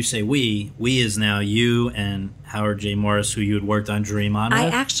 When you say we is now you and Howard J. Morris, who you had worked on Dream On with? I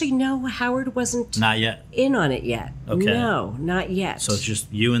actually know Howard wasn't not yet in on it yet. Okay. No, not yet. So it's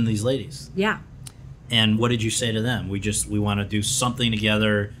just you and these ladies. Yeah. And what did you say to them? We want to do something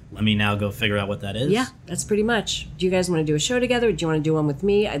together. Let me now go figure out what that is? Yeah, that's pretty much. Do you guys want to do a show together? Do you want to do one with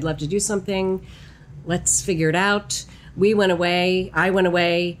me? I'd love to do something. Let's figure it out. We went away. I went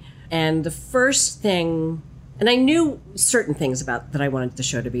away. And the first thing, and I knew certain things about that I wanted the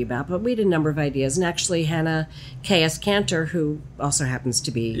show to be about, but we had a number of ideas. And actually, Hannah K.S. Cantor, who also happens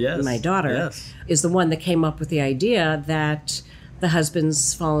to be my daughter, is the one that came up with the idea that the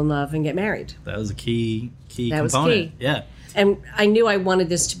husbands fall in love and get married. That was a key that component. Was key. Yeah. And I knew I wanted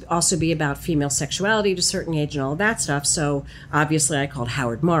this to also be about female sexuality to a certain age and all of that stuff. So obviously I called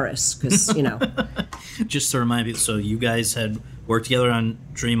Howard Morris because, you know. Just to remind you, so you guys had worked together on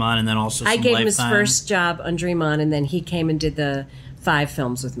Dream On and then also some I gave Lifetime. him his first job on Dream On, and then he came and did the 5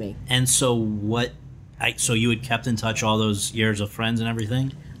 films with me. And so so you had kept in touch all those years of friends and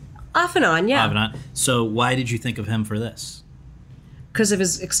everything? Off and on, yeah. Off and on. So why did you think of him for this? Because of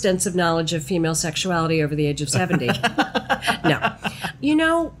his extensive knowledge of female sexuality over the age of 70. No. You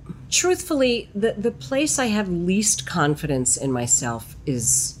know, truthfully, the place I have least confidence in myself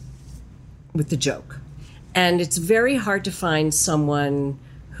is with the joke. And it's very hard to find someone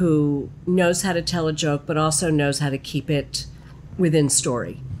who knows how to tell a joke, but also knows how to keep it within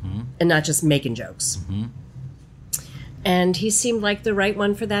story and not just making jokes. Mm-hmm. And he seemed like the right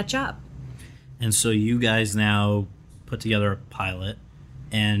one for that job. And so you guys now put together a pilot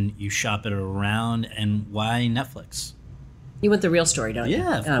and you shop it around. And why Netflix? You want the real story, don't you?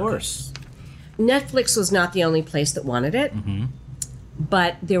 Yeah, of course. Netflix was not the only place that wanted it,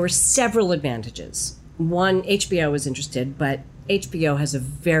 but there were several advantages. One, HBO was interested, but HBO has a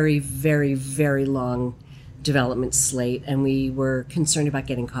very, very, very long development slate, and we were concerned about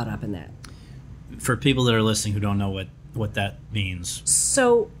getting caught up in that. For people that are listening who don't know what that means.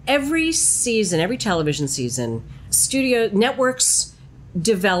 So every season, every television season, studio networks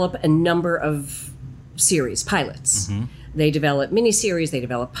develop a number of series, pilots. They develop miniseries, they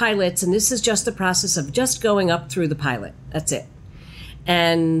develop pilots, and this is just the process of just going up through the pilot. That's it.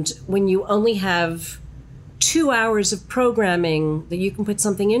 And when you only have 2 hours of programming that you can put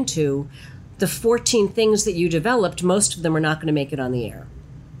something into, the 14 things that you developed, most of them are not going to make it on the air.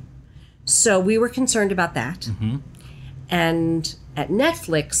 So we were concerned about that. Mm-hmm. And at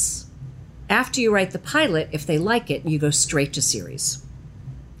Netflix, after you write the pilot, if they like it, you go straight to series.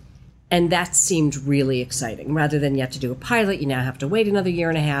 And that seemed really exciting. Rather than you have to do a pilot, you now have to wait another year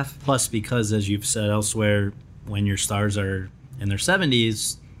and a half. Plus, because as you've said elsewhere, when your stars are in their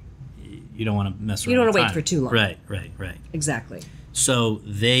 70s, you don't want to mess around. You don't want to with wait time. for too long. Right. Exactly. So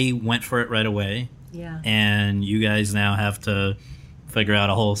they went for it right away. Yeah. And you guys now have to figure out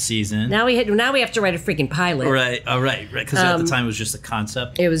a whole season. Now we have to write a freaking pilot. Right. Oh, right. Because at the time it was just a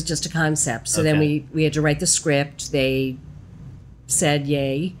concept. It was just a concept. So Okay. then we had to write the script. They said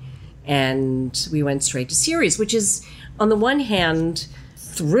yay, and we went straight to series, which is, on the one hand,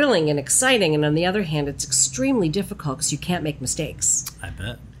 thrilling and exciting, and on the other hand, it's extremely difficult because you can't make mistakes. I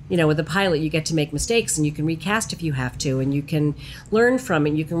bet. You know, with a pilot, you get to make mistakes, and you can recast if you have to, and you can learn from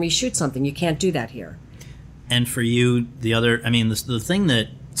it, you can reshoot something. You can't do that here. And for you, the thing that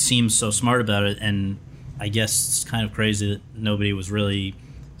seems so smart about it, and I guess it's kind of crazy that nobody was really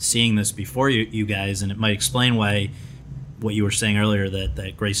seeing this before you guys, and it might explain why what you were saying earlier,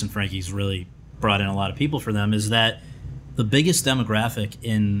 that Grace and Frankie's really brought in a lot of people for them, is that the biggest demographic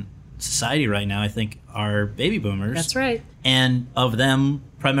in society right now, I think, are baby boomers. That's right. And of them,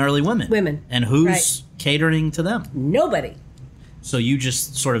 primarily women. Women. And who's Right. catering to them? Nobody. So you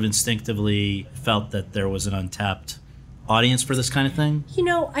just sort of instinctively felt that there was an untapped audience for this kind of thing? You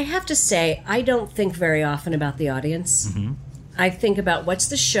know, I have to say, I don't think very often about the audience. Mm-hmm. I think about what's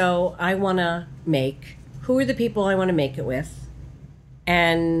the show I want to make, who are the people I want to make it with,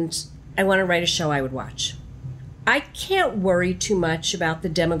 and I want to write a show I would watch. I can't worry too much about the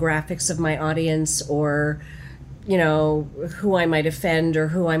demographics of my audience, or, you know, who I might offend or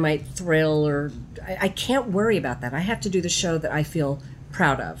who I might thrill, or I can't worry about that. I have to do the show that I feel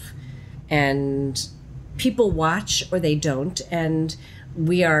proud of. And people watch or they don't, and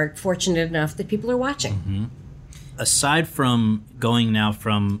we are fortunate enough that people are watching. Mm-hmm. Aside from going now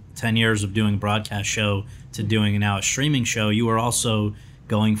from 10 years of doing a broadcast show to doing now a streaming show, you are also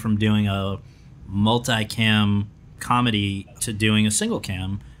going from doing a multi-cam comedy to doing a single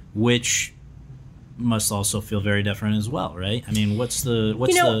cam, which must also feel very different as well, right? I mean, what's the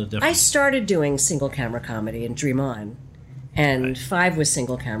difference? I started doing single camera comedy in Dream On, and Right. 5 was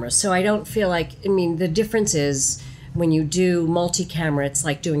single camera. So I don't feel like, I mean, the difference is when you do multi-camera, it's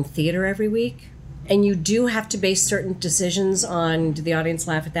like doing theater every week. And you do have to base certain decisions on, do the audience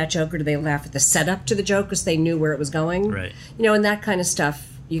laugh at that joke, or do they laugh at the setup to the joke because they knew where it was going? Right. You know, and that kind of stuff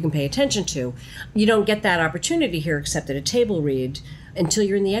you can pay attention to. You don't get that opportunity here except at a table read until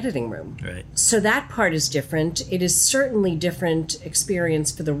you're in the editing room. Right. So that part is different. It is certainly different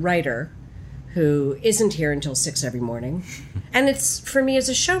experience for the writer, who isn't here until 6 every morning. And it's, for me as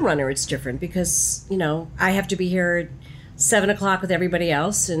a showrunner, it's different because, you know, I have to be here at 7 o'clock with everybody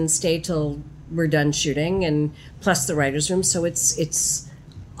else and stay till we're done shooting, and plus the writer's room. So it's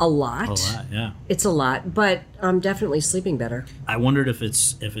a lot. A lot, yeah. It's a lot, but I'm definitely sleeping better. I wondered if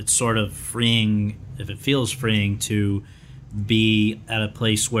it's sort of freeing, if it feels freeing to be at a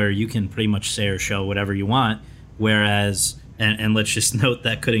place where you can pretty much say or show whatever you want, whereas, and let's just note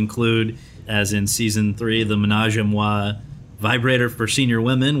that could include, as in season 3, the Menage a Moi vibrator for senior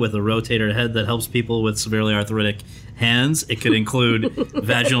women with a rotator head that helps people with severely arthritic hands. It could include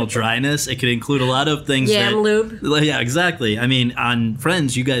vaginal dryness. It could include a lot of things. Yam lube. Yeah, exactly. I mean, on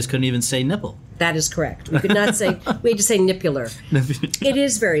Friends, you guys couldn't even say nipple. That is correct. We could not say, we had to say nipular. It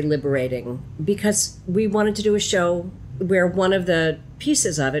is very liberating because we wanted to do a show where one of the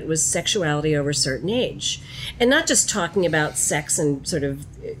pieces of it was sexuality over a certain age. And not just talking about sex and sort of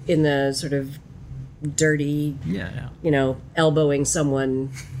in the sort of dirty, you know, elbowing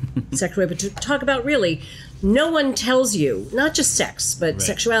someone sexually, but to talk about really, no one tells you, not just sex, but Right.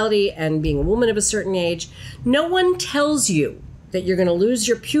 sexuality and being a woman of a certain age, no one tells you that you're going to lose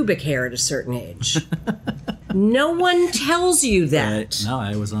your pubic hair at a certain age. No one tells you that. No,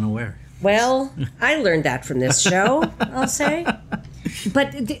 I was unaware. Well, I learned that from this show, I'll say.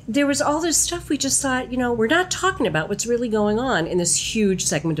 But there was all this stuff we just thought, you know, we're not talking about what's really going on in this huge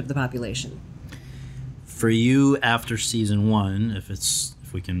segment of the population. For you, after season 1,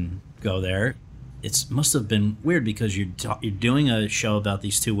 if we can go there, it must have been weird because you're doing a show about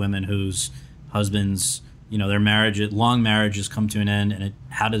these two women whose husbands, you know, their long marriages come to an end, and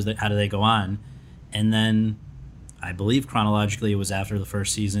how do they go on? And then, I believe chronologically, it was after the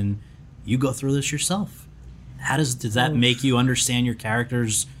first season. You go through this yourself. Does that make you understand your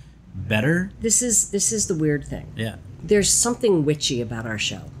characters better? This is the weird thing. Yeah. there's something witchy about our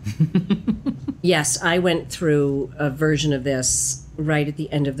show. Yes, I went through a version of this right at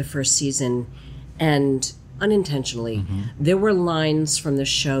the end of the first season, and unintentionally, there were lines from the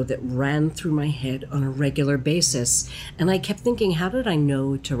show that ran through my head on a regular basis, and I kept thinking, how did I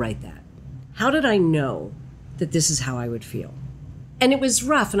know to write that? How did I know that this is how I would feel? And it was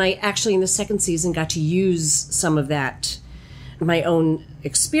rough, and I actually, in the second season, got to use some of that, my own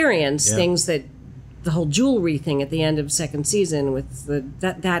experience, things that, the whole jewelry thing at the end of second season, with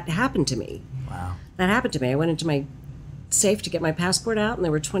that happened to me. Wow. That happened to me. I went into my safe to get my passport out, and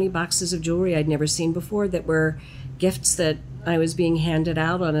there were 20 boxes of jewelry I'd never seen before that were gifts that I was being handed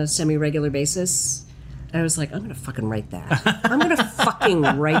out on a semi-regular basis. I was like, I'm going to fucking write that. I'm going to fucking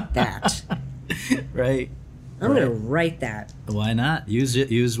write that. Right. I'm going to write that. Why not? Use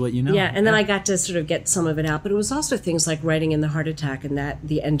it. Use what you know. Yeah, and then I got to sort of get some of it out. But it was also things like writing in the heart attack, and that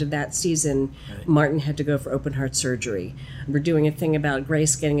the end of that season, Martin had to go for open heart surgery. We're doing a thing about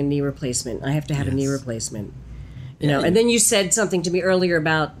Grace getting a knee replacement. I have to have a knee replacement. You know, and then you said something to me earlier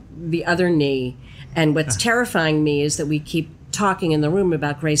about the other knee. And what's terrifying me is that we keep talking in the room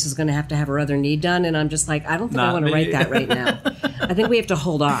about Grace is going to have her other knee done. And I'm just like, I don't think I want to write that right now. I think we have to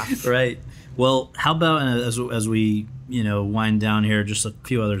hold off. Right. Well, how about as we wind down here, just a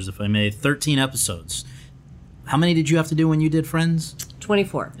few others, if I may. 13 episodes. How many did you have to do when you did Friends?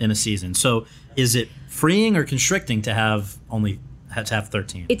 24 in a season. So, is it freeing or constricting to have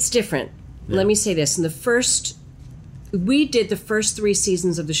 13? It's different. Yeah. Let me say this: we did the first 3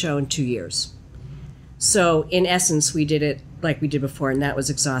 seasons of the show in 2 years. So, in essence, we did it like we did before, and that was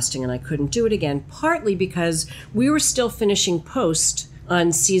exhausting, and I couldn't do it again. Partly because we were still finishing post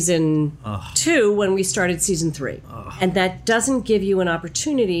on season 2 when we started season 3. And that doesn't give you an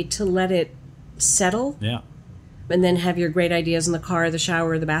opportunity to let it settle. Yeah. And then have your great ideas in the car, the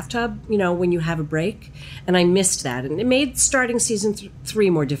shower, or the bathtub, when you have a break. And I missed that. And it made starting season 3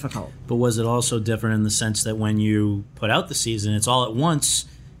 more difficult. But was it also different in the sense that when you put out the season, it's all at once,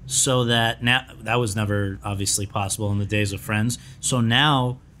 so that now, that was never obviously possible in the days of Friends. So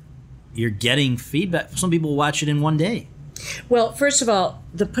now you're getting feedback. Some people watch it in one day. Well, first of all,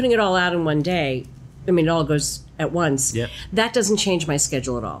 the putting it all out in one day, it all goes at once. Yep. That doesn't change my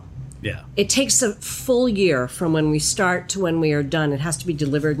schedule at all. Yeah. It takes a full year from when we start to when we are done. It has to be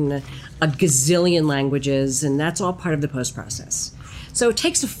delivered in a gazillion languages, and that's all part of the post process. So it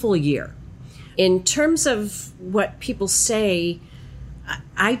takes a full year. In terms of what people say,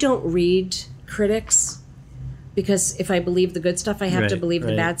 I don't read critics, because if I believe the good stuff, I have to believe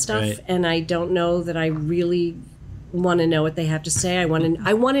the bad stuff, and I don't know that I really want to know what they have to say. I want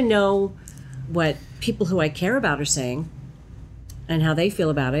to know what people who I care about are saying and how they feel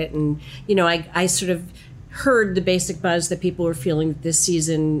about it. And I sort of heard the basic buzz that people were feeling that this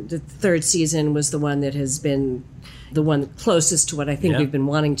season, the 3rd season, was the one that has been the one closest to what I think we've been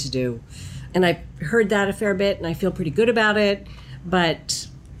wanting to do. And I heard that a fair bit, and I feel pretty good about it. But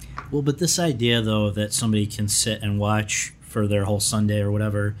this idea, though, that somebody can sit and watch for their whole Sunday or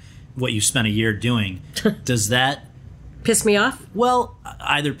whatever, what you spent a year doing, does that piss me off? Well,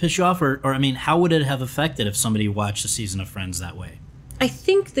 either piss you off or how would it have affected if somebody watched a season of Friends that way? I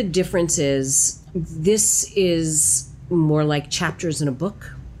think the difference is this is more like chapters in a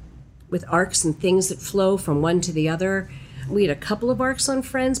book with arcs and things that flow from one to the other. We had a couple of arcs on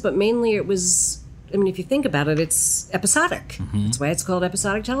Friends, but mainly it was, if you think about it, it's episodic. Mm-hmm. That's why it's called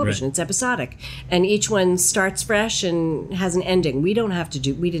episodic television. Right. It's episodic. And each one starts fresh and has an ending. We didn't have to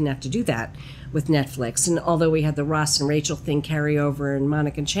do that with Netflix. And although we had the Ross and Rachel thing carry over and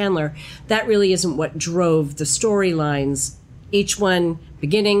Monica and Chandler, that really isn't what drove the storylines. Each one,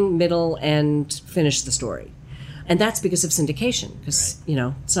 beginning, middle, and finish the story. And that's because of syndication, because,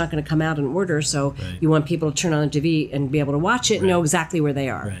 it's not going to come out in order, so you want people to turn on the TV and be able to watch it and know exactly where they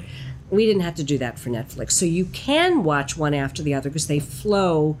are. Right. We didn't have to do that for Netflix. So you can watch one after the other because they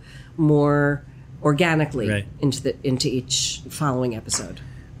flow more organically into each following episode.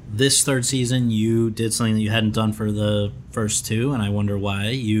 This 3rd season, you did something that you hadn't done for the first 2, and I wonder why.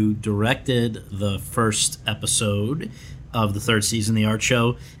 You directed the first episode of the 3rd season, the art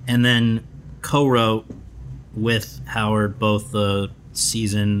show, and then co-wrote with Howard both the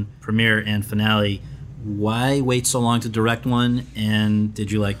season premiere and finale. Why wait so long to direct one, and did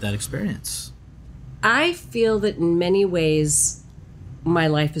you like that experience? I feel that in many ways my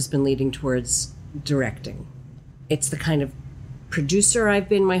life has been leading towards directing. It's the kind of producer I've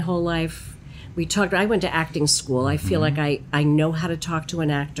been my whole life. I went to acting school. I feel like I know how to talk to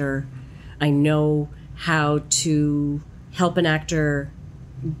an actor. I know how to help an actor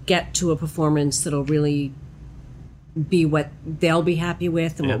get to a performance that'll really be what they'll be happy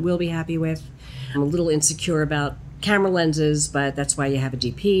with and what we'll be happy with. I'm a little insecure about camera lenses, but that's why you have a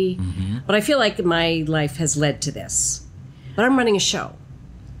DP. But I feel like my life has led to this. But I'm running a show,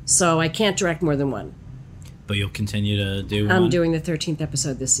 so I can't direct more than one. But you'll continue to do one? I'm doing the 13th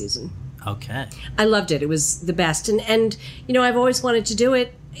episode this season. Okay. I loved it. It was the best. And I've always wanted to do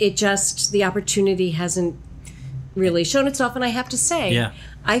it. It just, the opportunity hasn't really shown itself. And I have to say,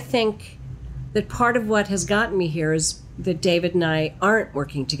 I think that part of what has gotten me here is that David and I aren't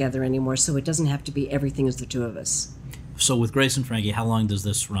working together anymore, so it doesn't have to be everything as the two of us. So with Grace and Frankie, how long does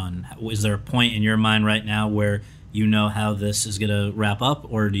this run? Is there a point in your mind right now where you know how this is going to wrap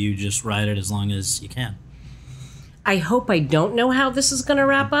up, or do you just ride it as long as you can? I hope I don't know how this is going to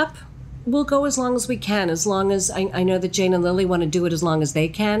wrap up. We'll go as long as we can, as long as I know that Jane and Lily want to do it as long as they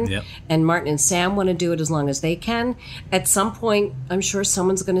can, and Martin and Sam want to do it as long as they can. At some point, I'm sure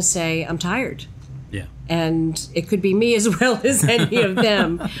someone's going to say, I'm tired. Yeah. And it could be me as well as any of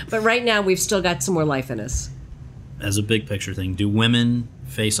them. But right now, we've still got some more life in us. As a big picture thing, do women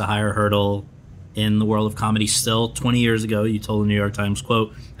face a higher hurdle in the world of comedy still? 20 years ago, you told the New York Times,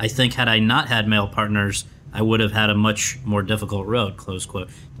 quote, I think had I not had male partners, I would have had a much more difficult road, close quote.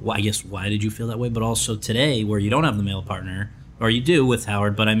 Well, I guess, why did you feel that way? But also today, where you don't have the male partner, or you do with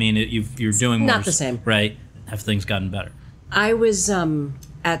Howard, but I mean, you're doing more. Not the same. Right. Have things gotten better? I was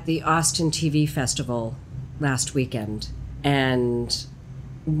at the Austin TV Festival last weekend, and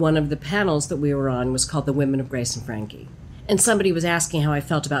one of the panels that we were on was called The Women of Grace and Frankie. And somebody was asking how I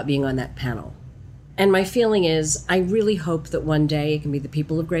felt about being on that panel. And my feeling is, I really hope that one day it can be the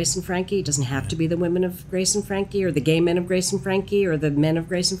people of Grace and Frankie. It doesn't have to be the women of Grace and Frankie, or the gay men of Grace and Frankie, or the men of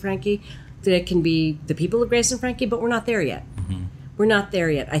Grace and Frankie. That it can be the people of Grace and Frankie, but we're not there yet. We're not there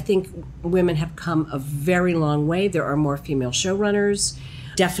yet. I think women have come a very long way. There are more female showrunners,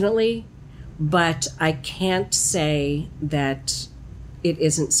 definitely. But I can't say that it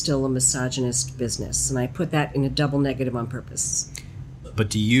isn't still a misogynist business. And I put that in a double negative on purpose. But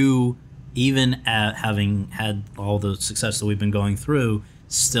do you, even having had all the success that we've been going through,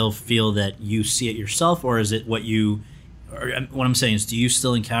 still feel that you see it yourself? Or is it what I'm saying is, do you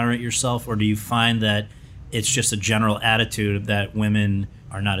still encounter it yourself? Or do you find that it's just a general attitude that women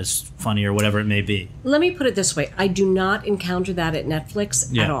are not as funny or whatever it may be? Let me put it this way. I do not encounter that at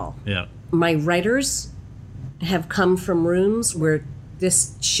Netflix at all. Yeah. My writers have come from rooms where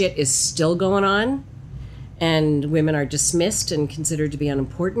this shit is still going on, and women are dismissed and considered to be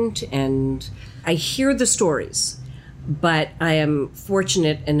unimportant. And I hear the stories, but I am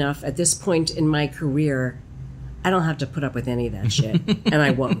fortunate enough at this point in my career, I don't have to put up with any of that shit, and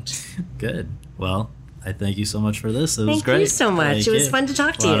I won't. Good. Well, I thank you so much for this. It was great. Thank you so much. It was fun to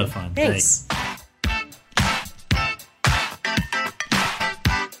talk to you. A lot of fun. Thanks.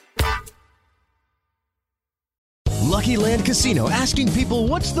 Lucky Land Casino, asking people,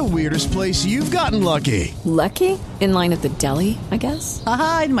 what's the weirdest place you've gotten lucky? Lucky? In line at the deli, I guess?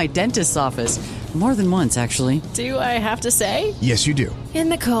 Aha, in my dentist's office. More than once, actually. Do I have to say? Yes, you do. In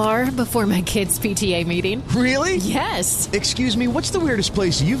the car before my kids' PTA meeting. Really? Yes. Excuse me, what's the weirdest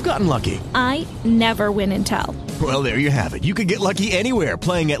place you've gotten lucky? I never win and tell. Well, there you have it. You can get lucky anywhere,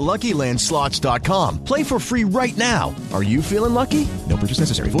 playing at LuckyLandSlots.com. Play for free right now. Are you feeling lucky? No purchase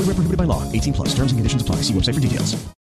necessary. Void where prohibited by law. 18+. Terms and conditions apply. See website for details.